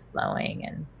juices flowing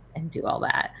and do all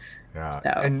that. Yeah, So,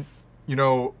 and you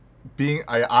know, being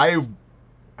I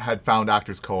had found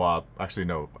Actors Co-op. Actually,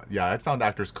 no, yeah, I had found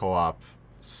Actors Co-op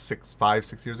 6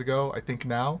 years ago. I think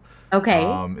now. okay.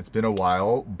 It's been a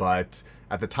while, but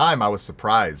at the time I was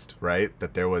surprised, right,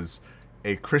 that there was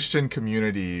a Christian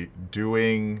community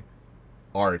doing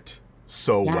art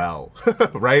so Yeah. well,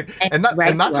 right? And And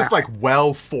right not you just are. like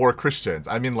well for Christians.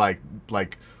 I mean like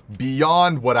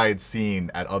beyond what I had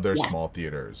seen at other Yeah. small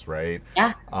theaters, right?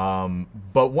 Yeah.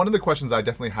 But one of the questions I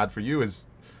definitely had for you is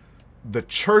the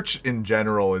church in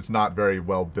general is not very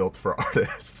well built for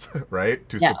artists, right?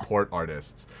 To No. support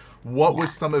artists. What Yeah.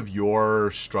 was some of your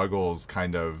struggles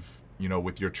kind of,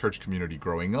 with your church community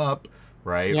growing up,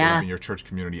 right? Or Yeah. even your church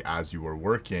community as you were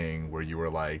working, where you were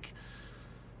like,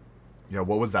 yeah,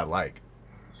 what was that like?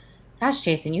 Gosh,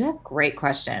 Jason, you have great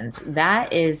questions.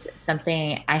 That is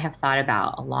something I have thought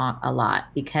about a lot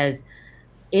because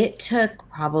it took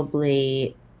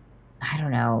probably, I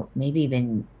don't know, maybe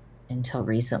even until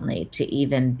recently to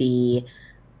even be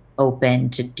open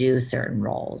to do certain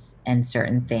roles and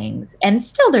certain things. And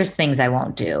still there's things I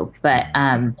won't do, but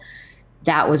Mm-hmm.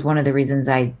 that was one of the reasons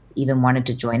I even wanted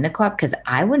to join the club because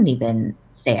I wouldn't even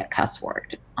say a cuss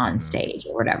word on Mm-hmm. stage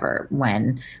or whatever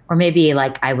or maybe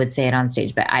like I would say it on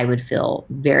stage, but I would feel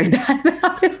very bad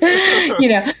about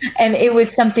it, and it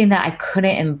was something that I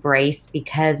couldn't embrace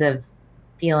because of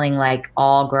feeling like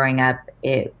all growing up,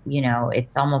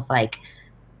 it's almost like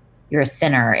you're a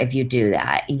sinner if you do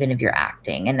that, even if you're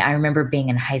acting. And I remember being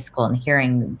in high school and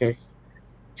hearing this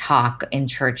talk in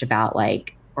church about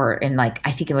like, or in like,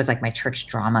 I think it was like my church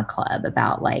drama club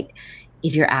about like,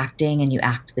 if you're acting and you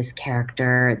act this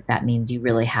character, that means you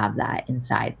really have that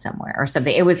inside somewhere or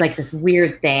something. It was like this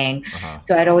weird thing. Uh-huh.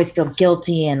 So I'd always feel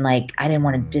guilty and like I didn't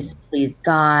want to Mm. displease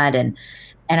God. And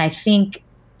I think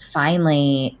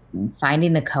finally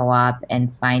finding the co-op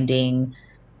and finding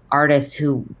artists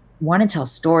who want to tell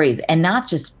stories and not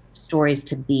just stories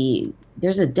to be,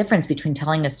 there's a difference between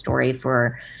telling a story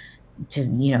for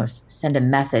to send a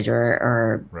message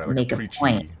or Right, like a make a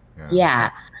point. preachy. Yeah.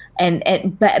 Yeah.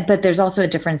 But there's also a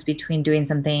difference between doing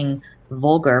something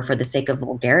vulgar for the sake of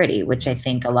vulgarity, which I Mm-hmm.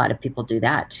 think a lot of people do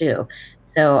that too.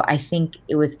 So I think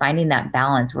it was finding that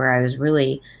balance where I was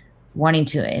really wanting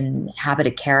to inhabit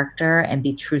a character and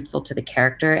be truthful to the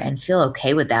character and feel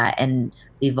okay with that and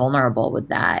be vulnerable with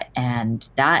that. And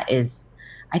that is,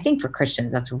 I think for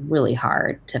Christians, that's really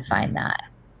hard to Mm-hmm. find that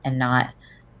and not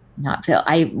feel.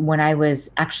 When I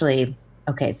was actually,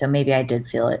 okay, so maybe I did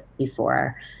feel it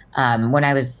before. When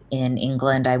I was in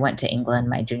England, I went to England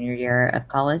my junior year of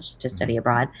college to Mm-hmm. study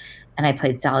abroad, and I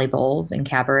played Sally Bowles in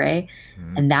Cabaret.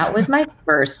 Mm-hmm. And that was my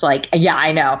first, like, yeah,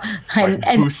 I know. Like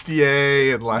And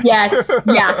bustier and like. yes,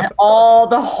 yeah, all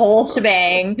the whole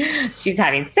shebang. She's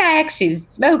having sex, she's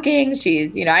smoking,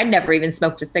 I'd never even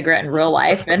smoked a cigarette in real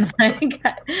life. And like,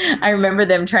 I remember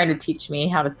them trying to teach me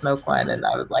how to smoke one, and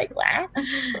I was like, wow.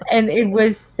 And it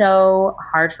was so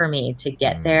hard for me to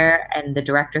get Mm. there. And the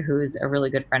director, who's a really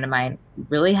good friend of mine,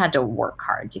 really had to work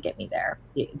hard to get me there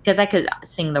because I could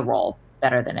sing the role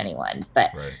better than anyone.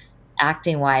 But Right.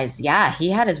 acting wise, yeah,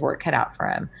 he had his work cut out for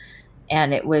him.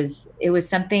 And it was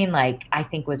something like I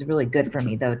think was really good for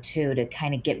me though too, to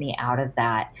kind of get me out of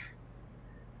that.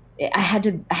 I had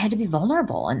to be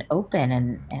vulnerable and open,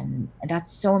 and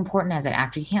that's so important as an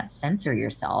actor. You can't censor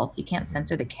yourself, you can't Mm-hmm.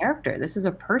 censor the character. This is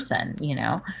a person,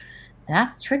 and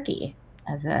that's tricky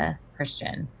as a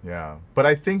Christian. Yeah, but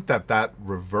I think that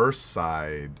reverse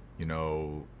side,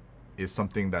 is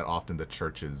something that often the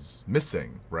church is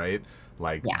missing, right?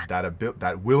 Like Yeah.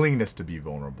 that willingness to be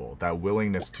vulnerable, that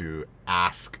willingness to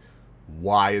ask,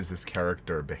 why is this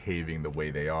character behaving the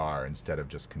way they are, instead of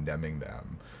just condemning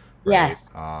them, right?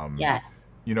 Yes. Yes.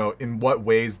 In what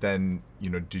ways then,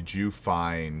 did you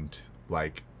find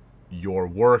like your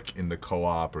work in the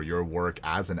co-op or your work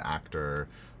as an actor,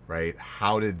 right?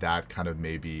 How did that kind of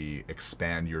maybe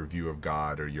expand your view of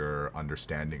God or your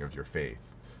understanding of your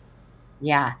faith?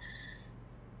 Yeah.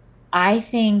 I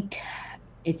think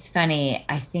it's funny.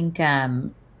 I think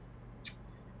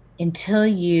until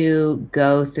you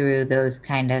go through those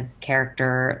kind of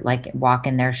character, like walk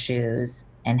in their shoes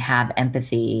and have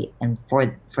empathy and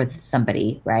for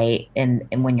somebody, right? And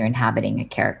when you're inhabiting a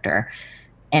character,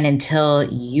 And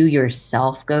until you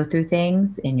yourself go through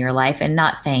things in your life, and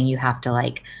not saying you have to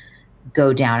like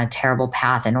go down a terrible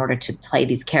path in order to play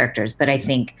these characters, but I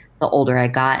think the older I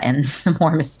got and the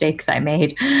more mistakes I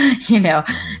made, you know,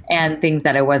 and things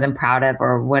that I wasn't proud of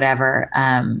or whatever,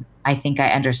 I think I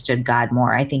understood God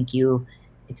more. I think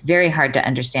it's very hard to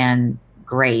understand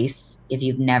grace if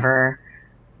you've never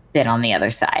been on the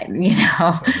other side, you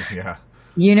know? Yeah.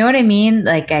 You know what I mean?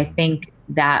 Like, I think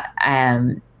that, I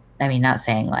mean, not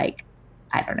saying like,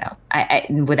 I don't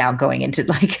know, without going into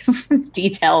like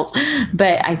details,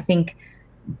 but I think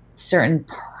certain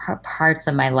parts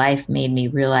of my life made me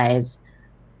realize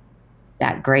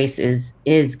that grace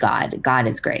is God. God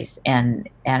is grace, and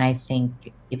I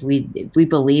think if we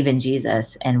believe in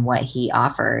Jesus and what He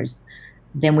offers,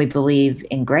 then we believe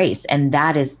in grace, and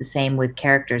that is the same with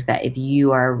characters. That if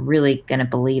you are really going to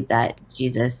believe that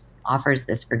Jesus offers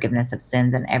this forgiveness of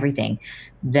sins and everything,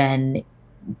 then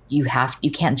you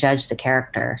can't judge the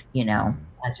character, you know,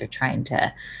 as you're trying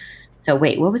to. So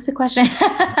wait, what was the question?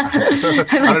 I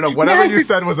don't know. Whatever you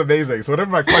said was amazing. So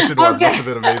whatever my question was must have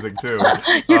been amazing too.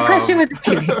 Your question was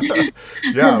amazing.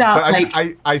 Yeah, About, but I like,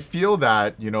 mean, I feel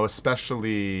that, you know,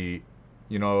 especially,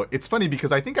 you know, it's funny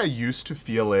because I think I used to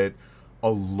feel it a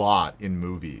lot in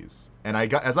movies, and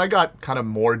as I got kind of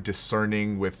more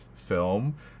discerning with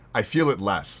film, I feel it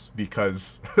less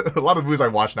because a lot of the movies I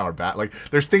watch now are bad. Like,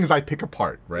 there's things I pick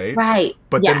apart, right? right.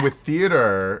 But Yeah. then with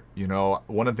theater, you know,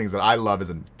 one of the things that I love as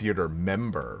a theater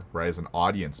member, right, as an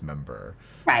audience member,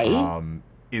 Right.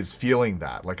 is feeling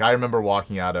that. Like, I remember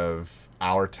walking out of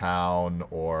Our Town,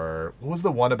 or what was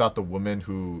the one about the woman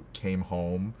who came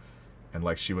home and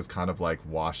like she was kind of like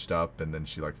washed up and then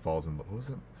she like falls in. What was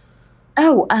it?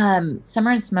 Oh,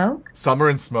 Summer and Smoke. Summer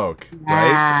and Smoke, right?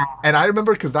 Yeah. And I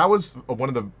remember because that was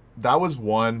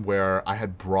one where I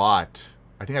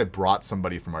think I brought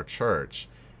somebody from our church,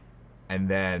 and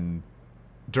then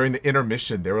during the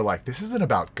intermission they were like, "This isn't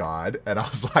about God," and I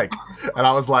was like, I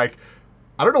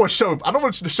don't know what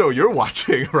show you're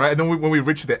watching, right? And then when we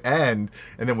reached the end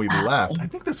and then we left, I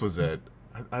think this was it.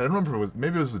 I don't remember,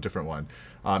 maybe it was a different one.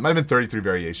 It might have been 33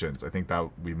 Variations. I think that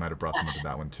we might have brought someone to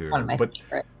that one too. One of my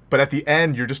favorites. But at the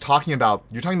end, you're talking about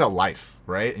life,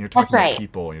 right? And you're That's talking about right.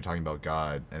 people, and you're talking about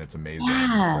God, and it's amazing,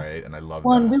 Yeah. right? And I love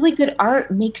Well, and that. really good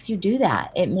art makes you do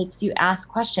that. It makes you ask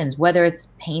questions, whether it's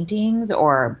paintings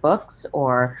or books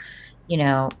or, you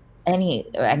know, I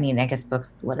mean, I guess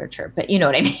books, literature, but you know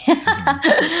what I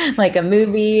mean? Like a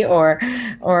movie or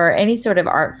any sort of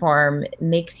art form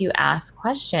makes you ask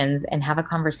questions and have a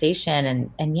conversation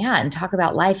and yeah, and talk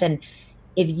about life. And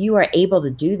if you are able to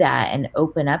do that and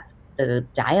open up the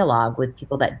dialogue with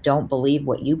people that don't believe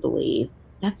what you believe,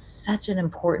 that's such an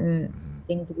important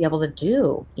thing to be able to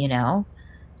do, you know?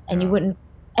 And you Yeah. wouldn't,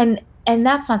 and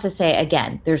that's not to say,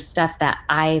 again, there's stuff that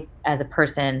I, as a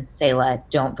person, Selah,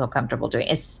 don't feel comfortable doing,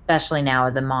 especially now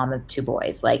as a mom of two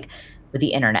boys, like with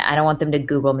the internet. I don't want them to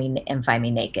Google me and find me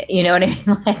naked. You know what I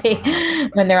mean?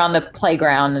 Like when they're on the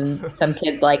playground and some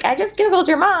kid's like, I just Googled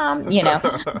your mom, you know?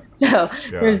 So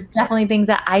Yeah. there's definitely things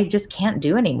that I just can't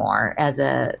do anymore as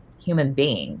a human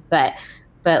being. But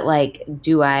like,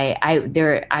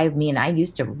 I mean, I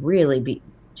used to really be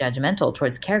judgmental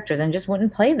towards characters and just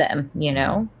wouldn't play them, you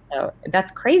know? So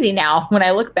that's crazy now when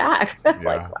I look back. Like,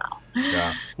 Yeah. wow.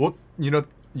 Yeah. Well, you know,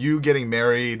 you getting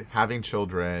married, having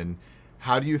children,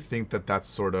 how do you think that that's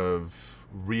sort of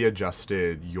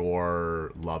readjusted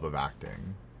your love of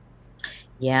acting?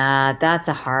 Yeah,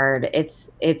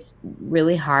 it's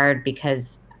really hard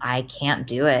because I can't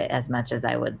do it as much as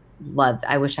I would love.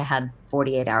 I wish I had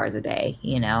 48 hours a day,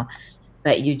 you know,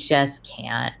 but you just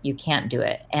can't. You can't do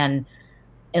it. And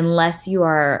unless you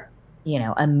are, you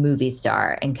know, a movie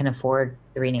star and can afford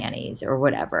three nannies or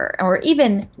whatever, or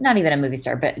even not even a movie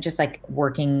star, but just like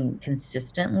working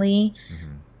consistently,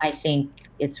 I think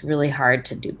it's really hard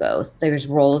to do both. There's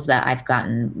roles that I've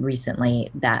gotten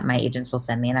recently that my agents will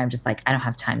send me, and I'm just like, I don't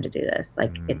have time to do this.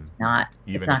 Like, it's Even not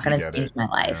if you going to get change it. my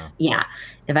life. Yeah. Yeah.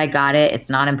 If I got it, it's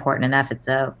not important enough. It's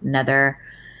another,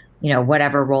 you know,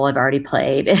 whatever role I've already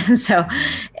played. And so,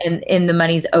 and the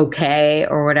money's okay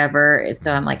or whatever.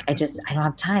 So I'm like, I don't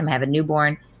have time. I have a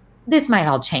newborn. This might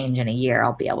all change in a year.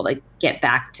 I'll be able to get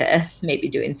back to maybe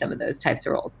doing some of those types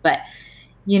of roles. But,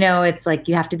 you know, it's like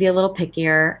you have to be a little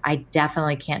pickier. I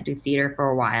definitely can't do theater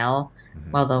for a while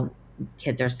the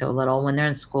kids are so little. When they're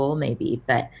in school, maybe.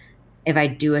 But if I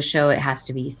do a show, it has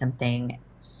to be something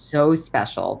so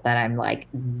special that I'm like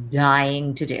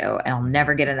dying to do, and I'll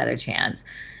never get another chance,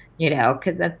 you know,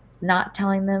 because that's not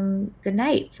telling them good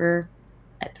night for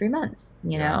 3 months,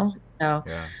 you know? So,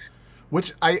 Yeah.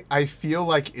 Which I feel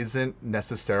like isn't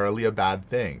necessarily a bad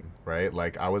thing, right?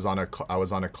 Like I was on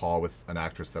a call with an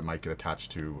actress that might get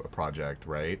attached to a project,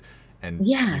 right? And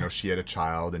you Yeah. know, she had a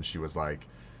child, and she was like,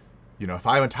 you know, if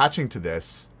I'm attaching to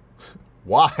this,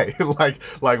 why? like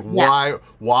Yeah.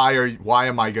 why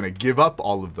am I gonna give up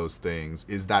all of those things?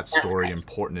 Is that That's story right.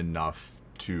 important enough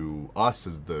to us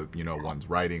as the, you know, ones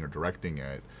writing or directing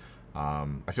it?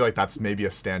 I feel like that's maybe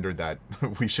a standard that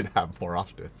we should have more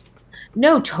often.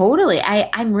 No, totally.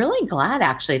 I'm really glad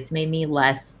actually. It's made me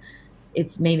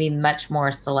much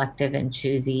more selective and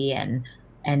choosy and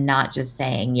not just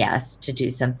saying yes to do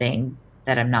something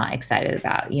that I'm not excited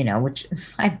about, which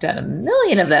I've done a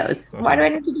million of those. Why do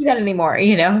Uh-huh. I need to do that anymore?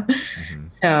 Hmm.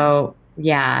 So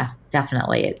yeah,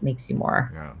 definitely it makes you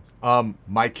more. Yeah.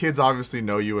 My kids obviously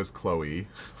know you as Chloe,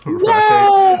 right?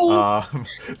 Yay!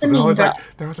 So The mean girl.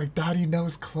 they're always like, Daddy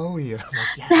knows Chloe, and I'm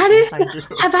like, yes, That yes, is, I do.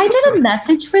 have I done a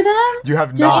message for them? You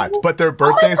have Did I? not, but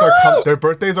Oh their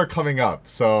birthdays are coming up,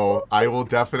 so I will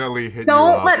definitely hit you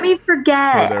don't up let me for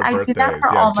forget. their I do that birthdays.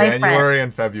 for Yeah, all my friends. January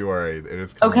and February. It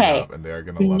is coming Okay. up, and they're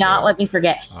gonna Do love not it. let me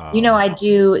forget. Um, I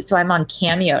do. So I'm on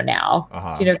Cameo now. uh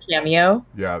huh. Do you know Cameo?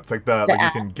 Yeah, it's like the The like you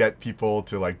app. can get people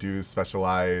to like do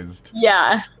specialized.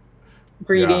 Yeah. Yeah.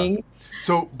 Breeding.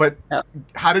 So, but Oh.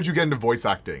 how did you get into voice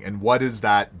acting, and what has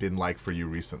that been like for you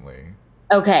recently?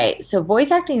 Okay. So voice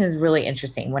acting is really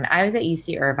interesting. When I was at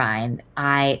UC Irvine,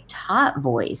 I taught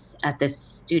voice at this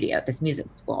studio, this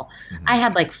music school. I Hmm.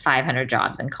 had like 500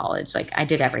 jobs in college. Like I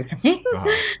did everything. Uh huh.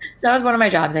 So that was one of my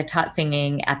jobs. I taught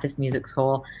singing at this music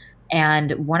school.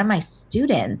 And one of my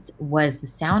students was the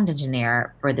sound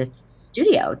engineer for this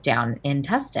studio down in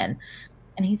Tustin.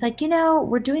 And he's like,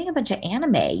 we're doing a bunch of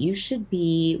anime. You should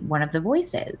be one of the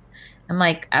voices. I'm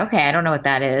like, okay, I don't know what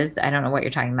that is. I don't know what you're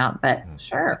talking about, but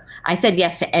sure. I said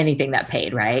yes to anything that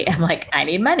paid, right? I'm like, I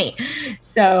need money.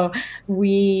 So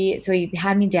so he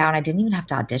had me down. I didn't even have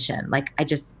to audition. Like I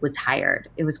just was hired.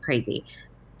 It was crazy.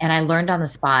 And I learned on the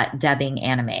spot dubbing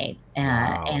anime.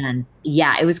 Wow. And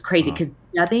yeah, it was crazy Uh-huh. because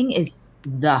dubbing is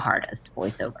the hardest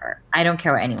voiceover. I don't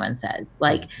care what anyone says.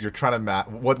 Because Like, you're trying to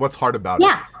what's hard about it?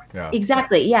 yeah, Yeah.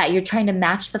 exactly. Yeah, you're trying to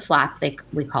match the flap, like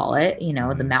we call it, the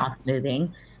Hmm. mouth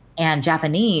moving. And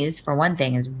Japanese, for one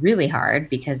thing, is really hard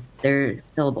because their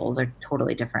syllables are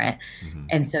totally different. Hmm.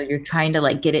 And so you're trying to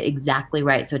like get it exactly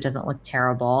right so it doesn't look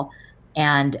terrible.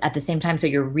 And at the same time, so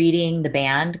you're reading the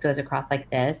band goes across like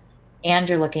this, and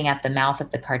you're looking at the mouth of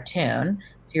the cartoon.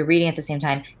 So you're reading at the same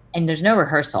time, and there's no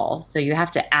rehearsal. So you have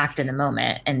to act in the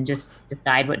moment and just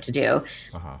decide what to do.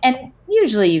 Uh huh. And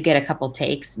usually you get a couple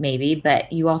takes, maybe,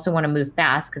 but you also want to move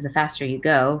fast because the faster you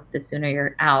go, the sooner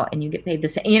you're out and you get paid the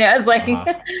same. It's Uh like,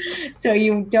 huh. so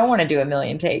you don't want to do a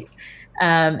million takes.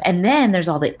 And then there's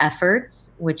all the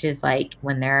efforts, which is like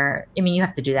you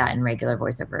have to do that in regular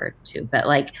voiceover too, but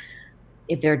like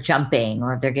if they're jumping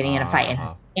or if they're getting in a fight Uh in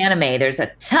huh. anime, there's a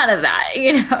ton of that.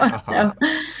 Uh huh. So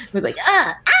it was like,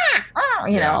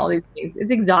 Yeah. all these things.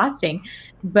 It's exhausting.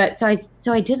 But so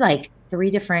I did like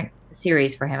three different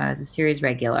series for him. I was a series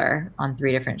regular on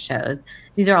three different shows.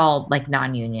 These are all like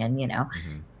non-union.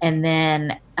 Hmm. And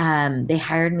then they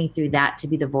hired me through that to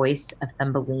be the voice of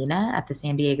Thumbelina at the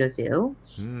San Diego Zoo.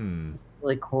 Hmm.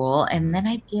 Really cool. And Hmm. then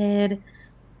I did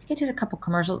a couple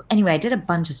commercials. Anyway, I did a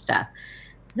bunch of stuff.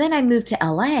 Then I moved to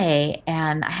LA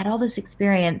and I had all this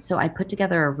experience. So I put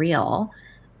together a reel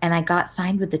and I got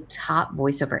signed with the top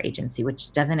voiceover agency,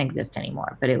 which doesn't exist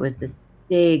anymore, but it was this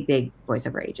big, big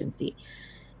voiceover agency.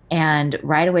 And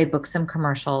right away booked some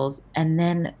commercials. And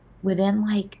then within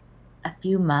like a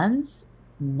few months,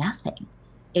 nothing.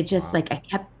 It just Wow. like I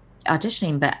kept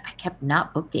auditioning, but I kept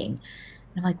not booking. And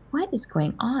I'm like, what is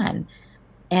going on?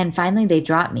 And finally, they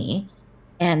dropped me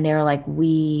and they were like,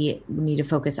 we need to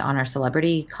focus on our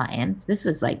celebrity clients. This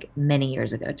was like many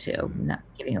years ago, too. I'm not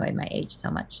giving away my age so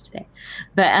much today.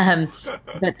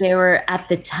 But they were at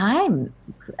the time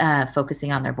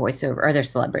focusing on their voiceover or their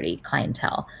celebrity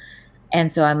clientele.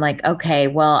 And so I'm like, okay,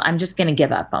 well, I'm just going to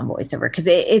give up on voiceover because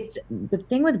it's the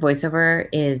thing with voiceover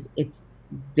is it's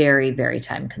very, very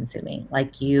time consuming.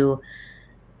 Like you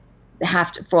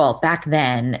have to, well, back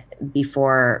then,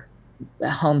 before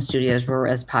home studios were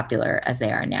as popular as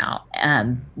they are now,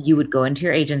 you would go into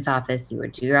your agent's office, you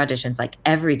would do your auditions like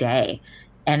every day.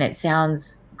 And it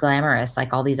sounds glamorous,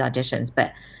 like all these auditions,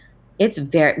 but it's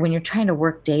when you're trying to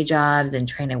work day jobs and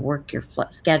trying to work your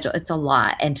schedule, it's a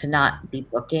lot. And to Uh-huh. not be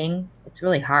booking, it's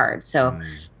really hard. So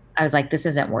Mm. I was like, this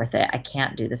isn't worth it. I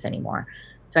can't do this anymore.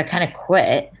 So I kind of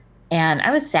quit and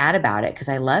I was sad about it because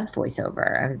I loved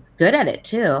voiceover. I was good at it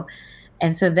too.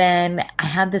 And so then I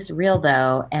had this reel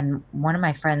though, and one of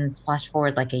my friends, flash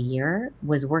forward like a year,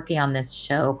 was working on this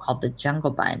show called The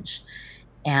Jungle Bunch.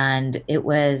 And it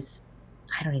was,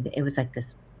 I don't even, it was like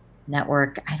this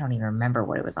network. I don't even remember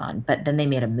what it was on, but then they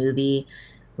made a movie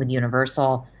with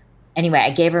Universal. Anyway,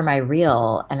 I gave her my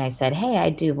reel and I said, "Hey, I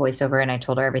do voiceover." And I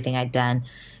told her everything I'd done.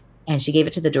 And she gave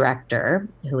it to the director,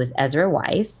 who is Ezra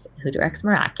Weiss, who directs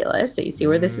Miraculous. So you see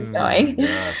where this is going.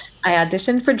 Yes. I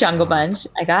auditioned for Jungle Uh-huh. Bunch.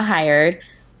 I got hired.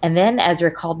 And then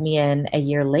Ezra called me in a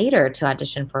year later to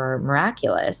audition for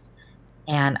Miraculous,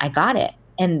 and I got it.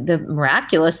 And the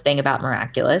miraculous thing about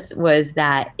Miraculous was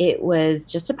that it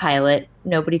was just a pilot.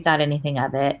 Nobody thought anything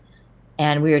of it.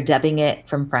 And we were dubbing it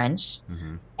from French.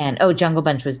 Mm-hmm. And oh, Jungle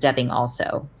Bunch was dubbing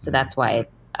also. So that's why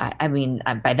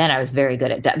by then I was very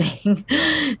good at dubbing.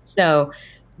 Yeah. So,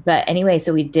 but anyway,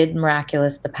 so we did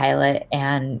Miraculous, the pilot,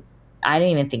 and I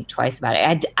didn't even think twice about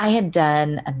it. I had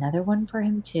done another one for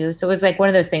him too. So it was like one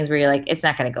of those things where you're like, it's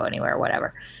not going to go anywhere,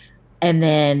 whatever. And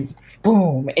then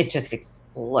boom, it just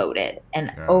exploded.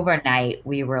 And Yeah. overnight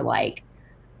we were like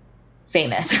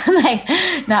famous, like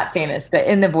not famous, but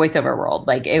in the voiceover world,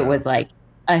 like it was like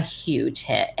a huge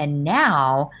hit. And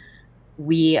now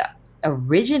we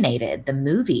originated the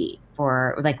movie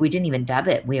for, like, we didn't even dub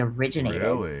it. We originated.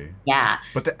 Really? Yeah.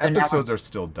 But the So now episodes are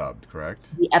still dubbed, correct?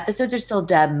 the episodes are still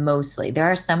dubbed mostly. There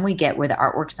are some we get where the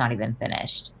artwork's not even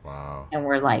finished. Wow. And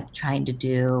we're like trying to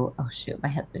do, oh shoot, my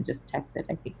husband just texted.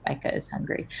 I think Micah is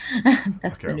hungry.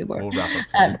 That's the Okay, newborn. we'll wrap up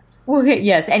soon. Well,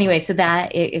 yes. Anyway, so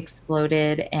that it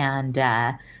exploded, and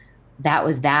that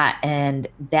was that. And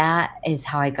that is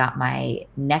how I got my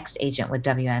next agent with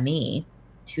WME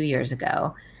 2 years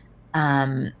ago.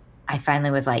 I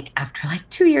finally was like, after like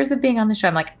 2 years of being on the show,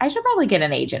 I'm like, I should probably get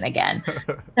an agent again.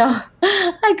 So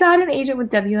I got an agent with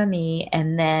WME,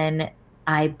 and then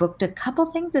I booked a couple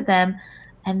things with them.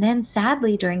 And then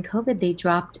sadly, during COVID, they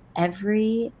dropped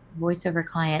every voiceover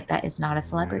client that is not a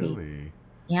celebrity. Really?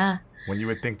 Yeah. When you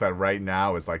would think that right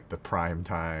now is like the prime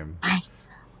time.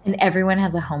 And everyone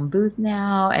has a home booth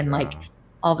now, and like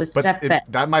all this stuff. But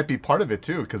that might be part of it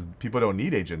too, because people don't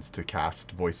need agents to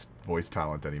cast voice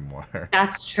talent anymore.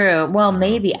 That's true. Well,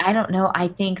 maybe. I don't know. I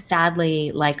think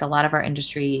sadly, like a lot of our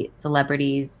industry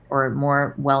celebrities, or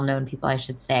more well-known people, I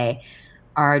should say,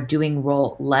 are doing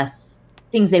less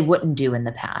things they wouldn't do in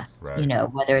the past, Right. you know,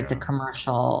 whether it's a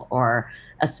commercial or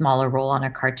a smaller role on a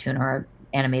cartoon or an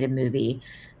animated movie.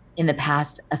 In the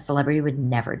past, a celebrity would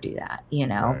never do that, you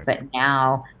know, Right. but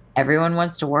now everyone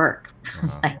wants to work.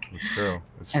 Like, it's true.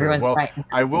 It's true. everyone's Well, fighting.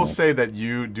 I will say that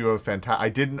you do a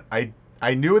fantastic.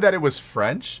 I knew that it was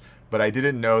French, but I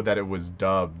didn't know that it was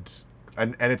dubbed.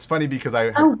 And it's funny because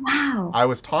Oh, wow. I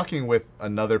was talking with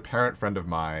another parent friend of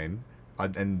mine,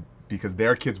 and because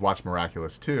their kids watch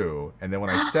Miraculous too, and then when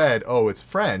I said, "Oh, it's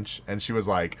French," and she was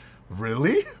like,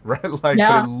 "Really?" Right? Like,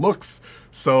 but it looks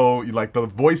so, like, the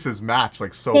voices match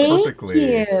like so perfectly.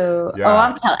 Thank you. Yeah. Oh,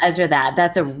 I'll tell Ezra that.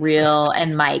 That's a real,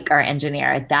 and Mike, our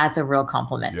engineer, that's a real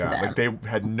compliment to them. Like, they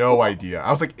had no idea.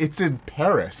 I was like, "It's in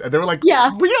Paris," and they were like,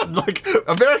 Yeah. "We don't, like,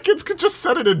 Americans could just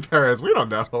set it in Paris. We don't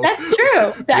know." That's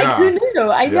true. Who knew?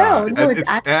 I know. No,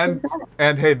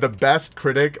 and hey, the best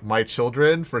critic, my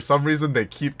children, for some reason they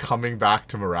keep coming back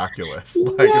to Miraculous.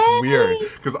 Like, it's weird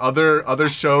because other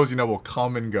shows, will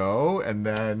come and go, and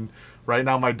then right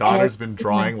now my daughter's been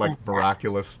drawing like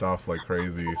Miraculous stuff like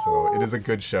crazy. So it is a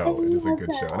good show. It is a good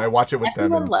show, and I watch it with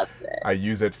them, and I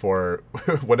use it for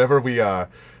whenever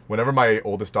my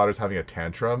oldest daughter's having a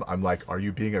tantrum, I'm like, "Are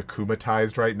you being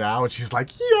akumatized right now?" And she's like,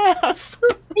 "Yes."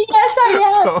 Yes, I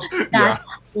am. So, That's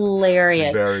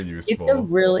hilarious. Very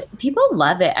useful. People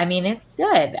love it. I mean, it's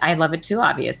good. I love it too,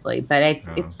 obviously. But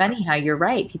it's funny how you're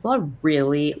right. People are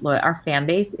really loyal. Our fan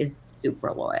base is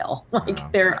super loyal.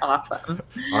 Like, they're awesome.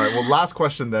 All right. Well, last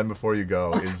question then before you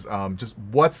go is just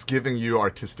what's giving you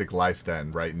artistic life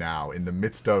then right now in the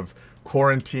midst of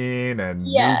quarantine and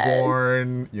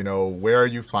newborn? Where are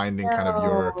you finding kind of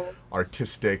your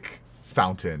artistic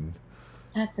fountain?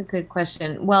 That's a good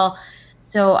question. Well,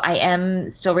 so I am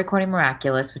still recording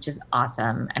Miraculous, which is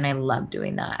awesome. And I love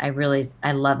doing that. I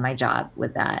love my job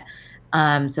with that.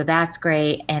 So that's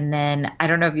great. And then I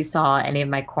don't know if you saw any of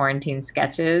my quarantine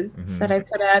sketches that I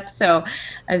put up. So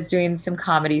I was doing some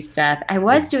comedy stuff. I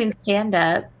was doing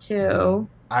stand-up too.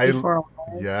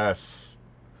 Yes.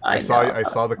 I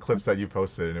saw the clips that you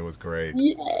posted, and it was great.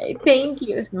 Yay! Thank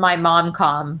you. It's my mom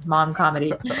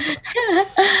comedy.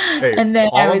 Hey, and then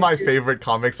all of my favorite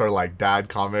comics are like dad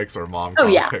comics or mom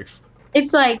comics. Yeah.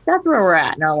 It's like that's where we're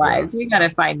at in our lives. We gotta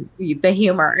find the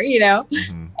humor,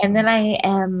 And then I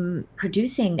am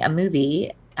producing a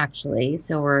movie, actually.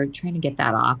 So we're trying to get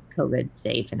that off COVID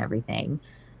safe and everything.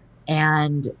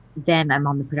 And then I'm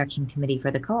on the production committee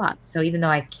for the co-op. So even though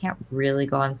I can't really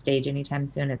go on stage anytime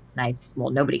soon, it's nice. Well,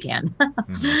 nobody can,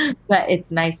 Hmm. but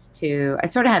it's nice to. I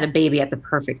sort of had a baby at the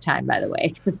perfect time, by the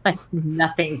way, because like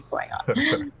nothing's going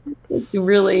on. It's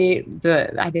really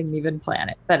I didn't even plan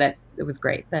it, but it was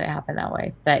great that it happened that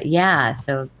way. But yeah,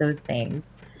 so those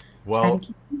things. Try to Well,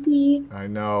 keep busy. I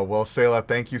know. Well, Selah,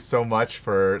 thank you so much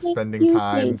for Thank spending you,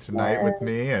 time tonight Jason. with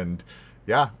me. And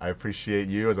yeah, I appreciate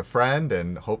you as a friend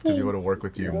and hope to be able Thank to work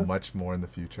with you you. much more in the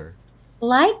future.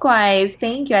 Likewise,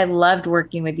 thank you. I loved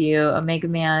working with you,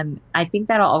 Omegaman. I think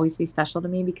that'll always be special to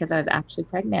me because I was actually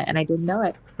pregnant and I didn't know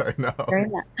it I know.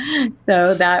 during that.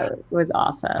 So that was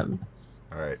awesome.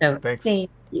 All right. So Thanks.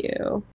 thank you.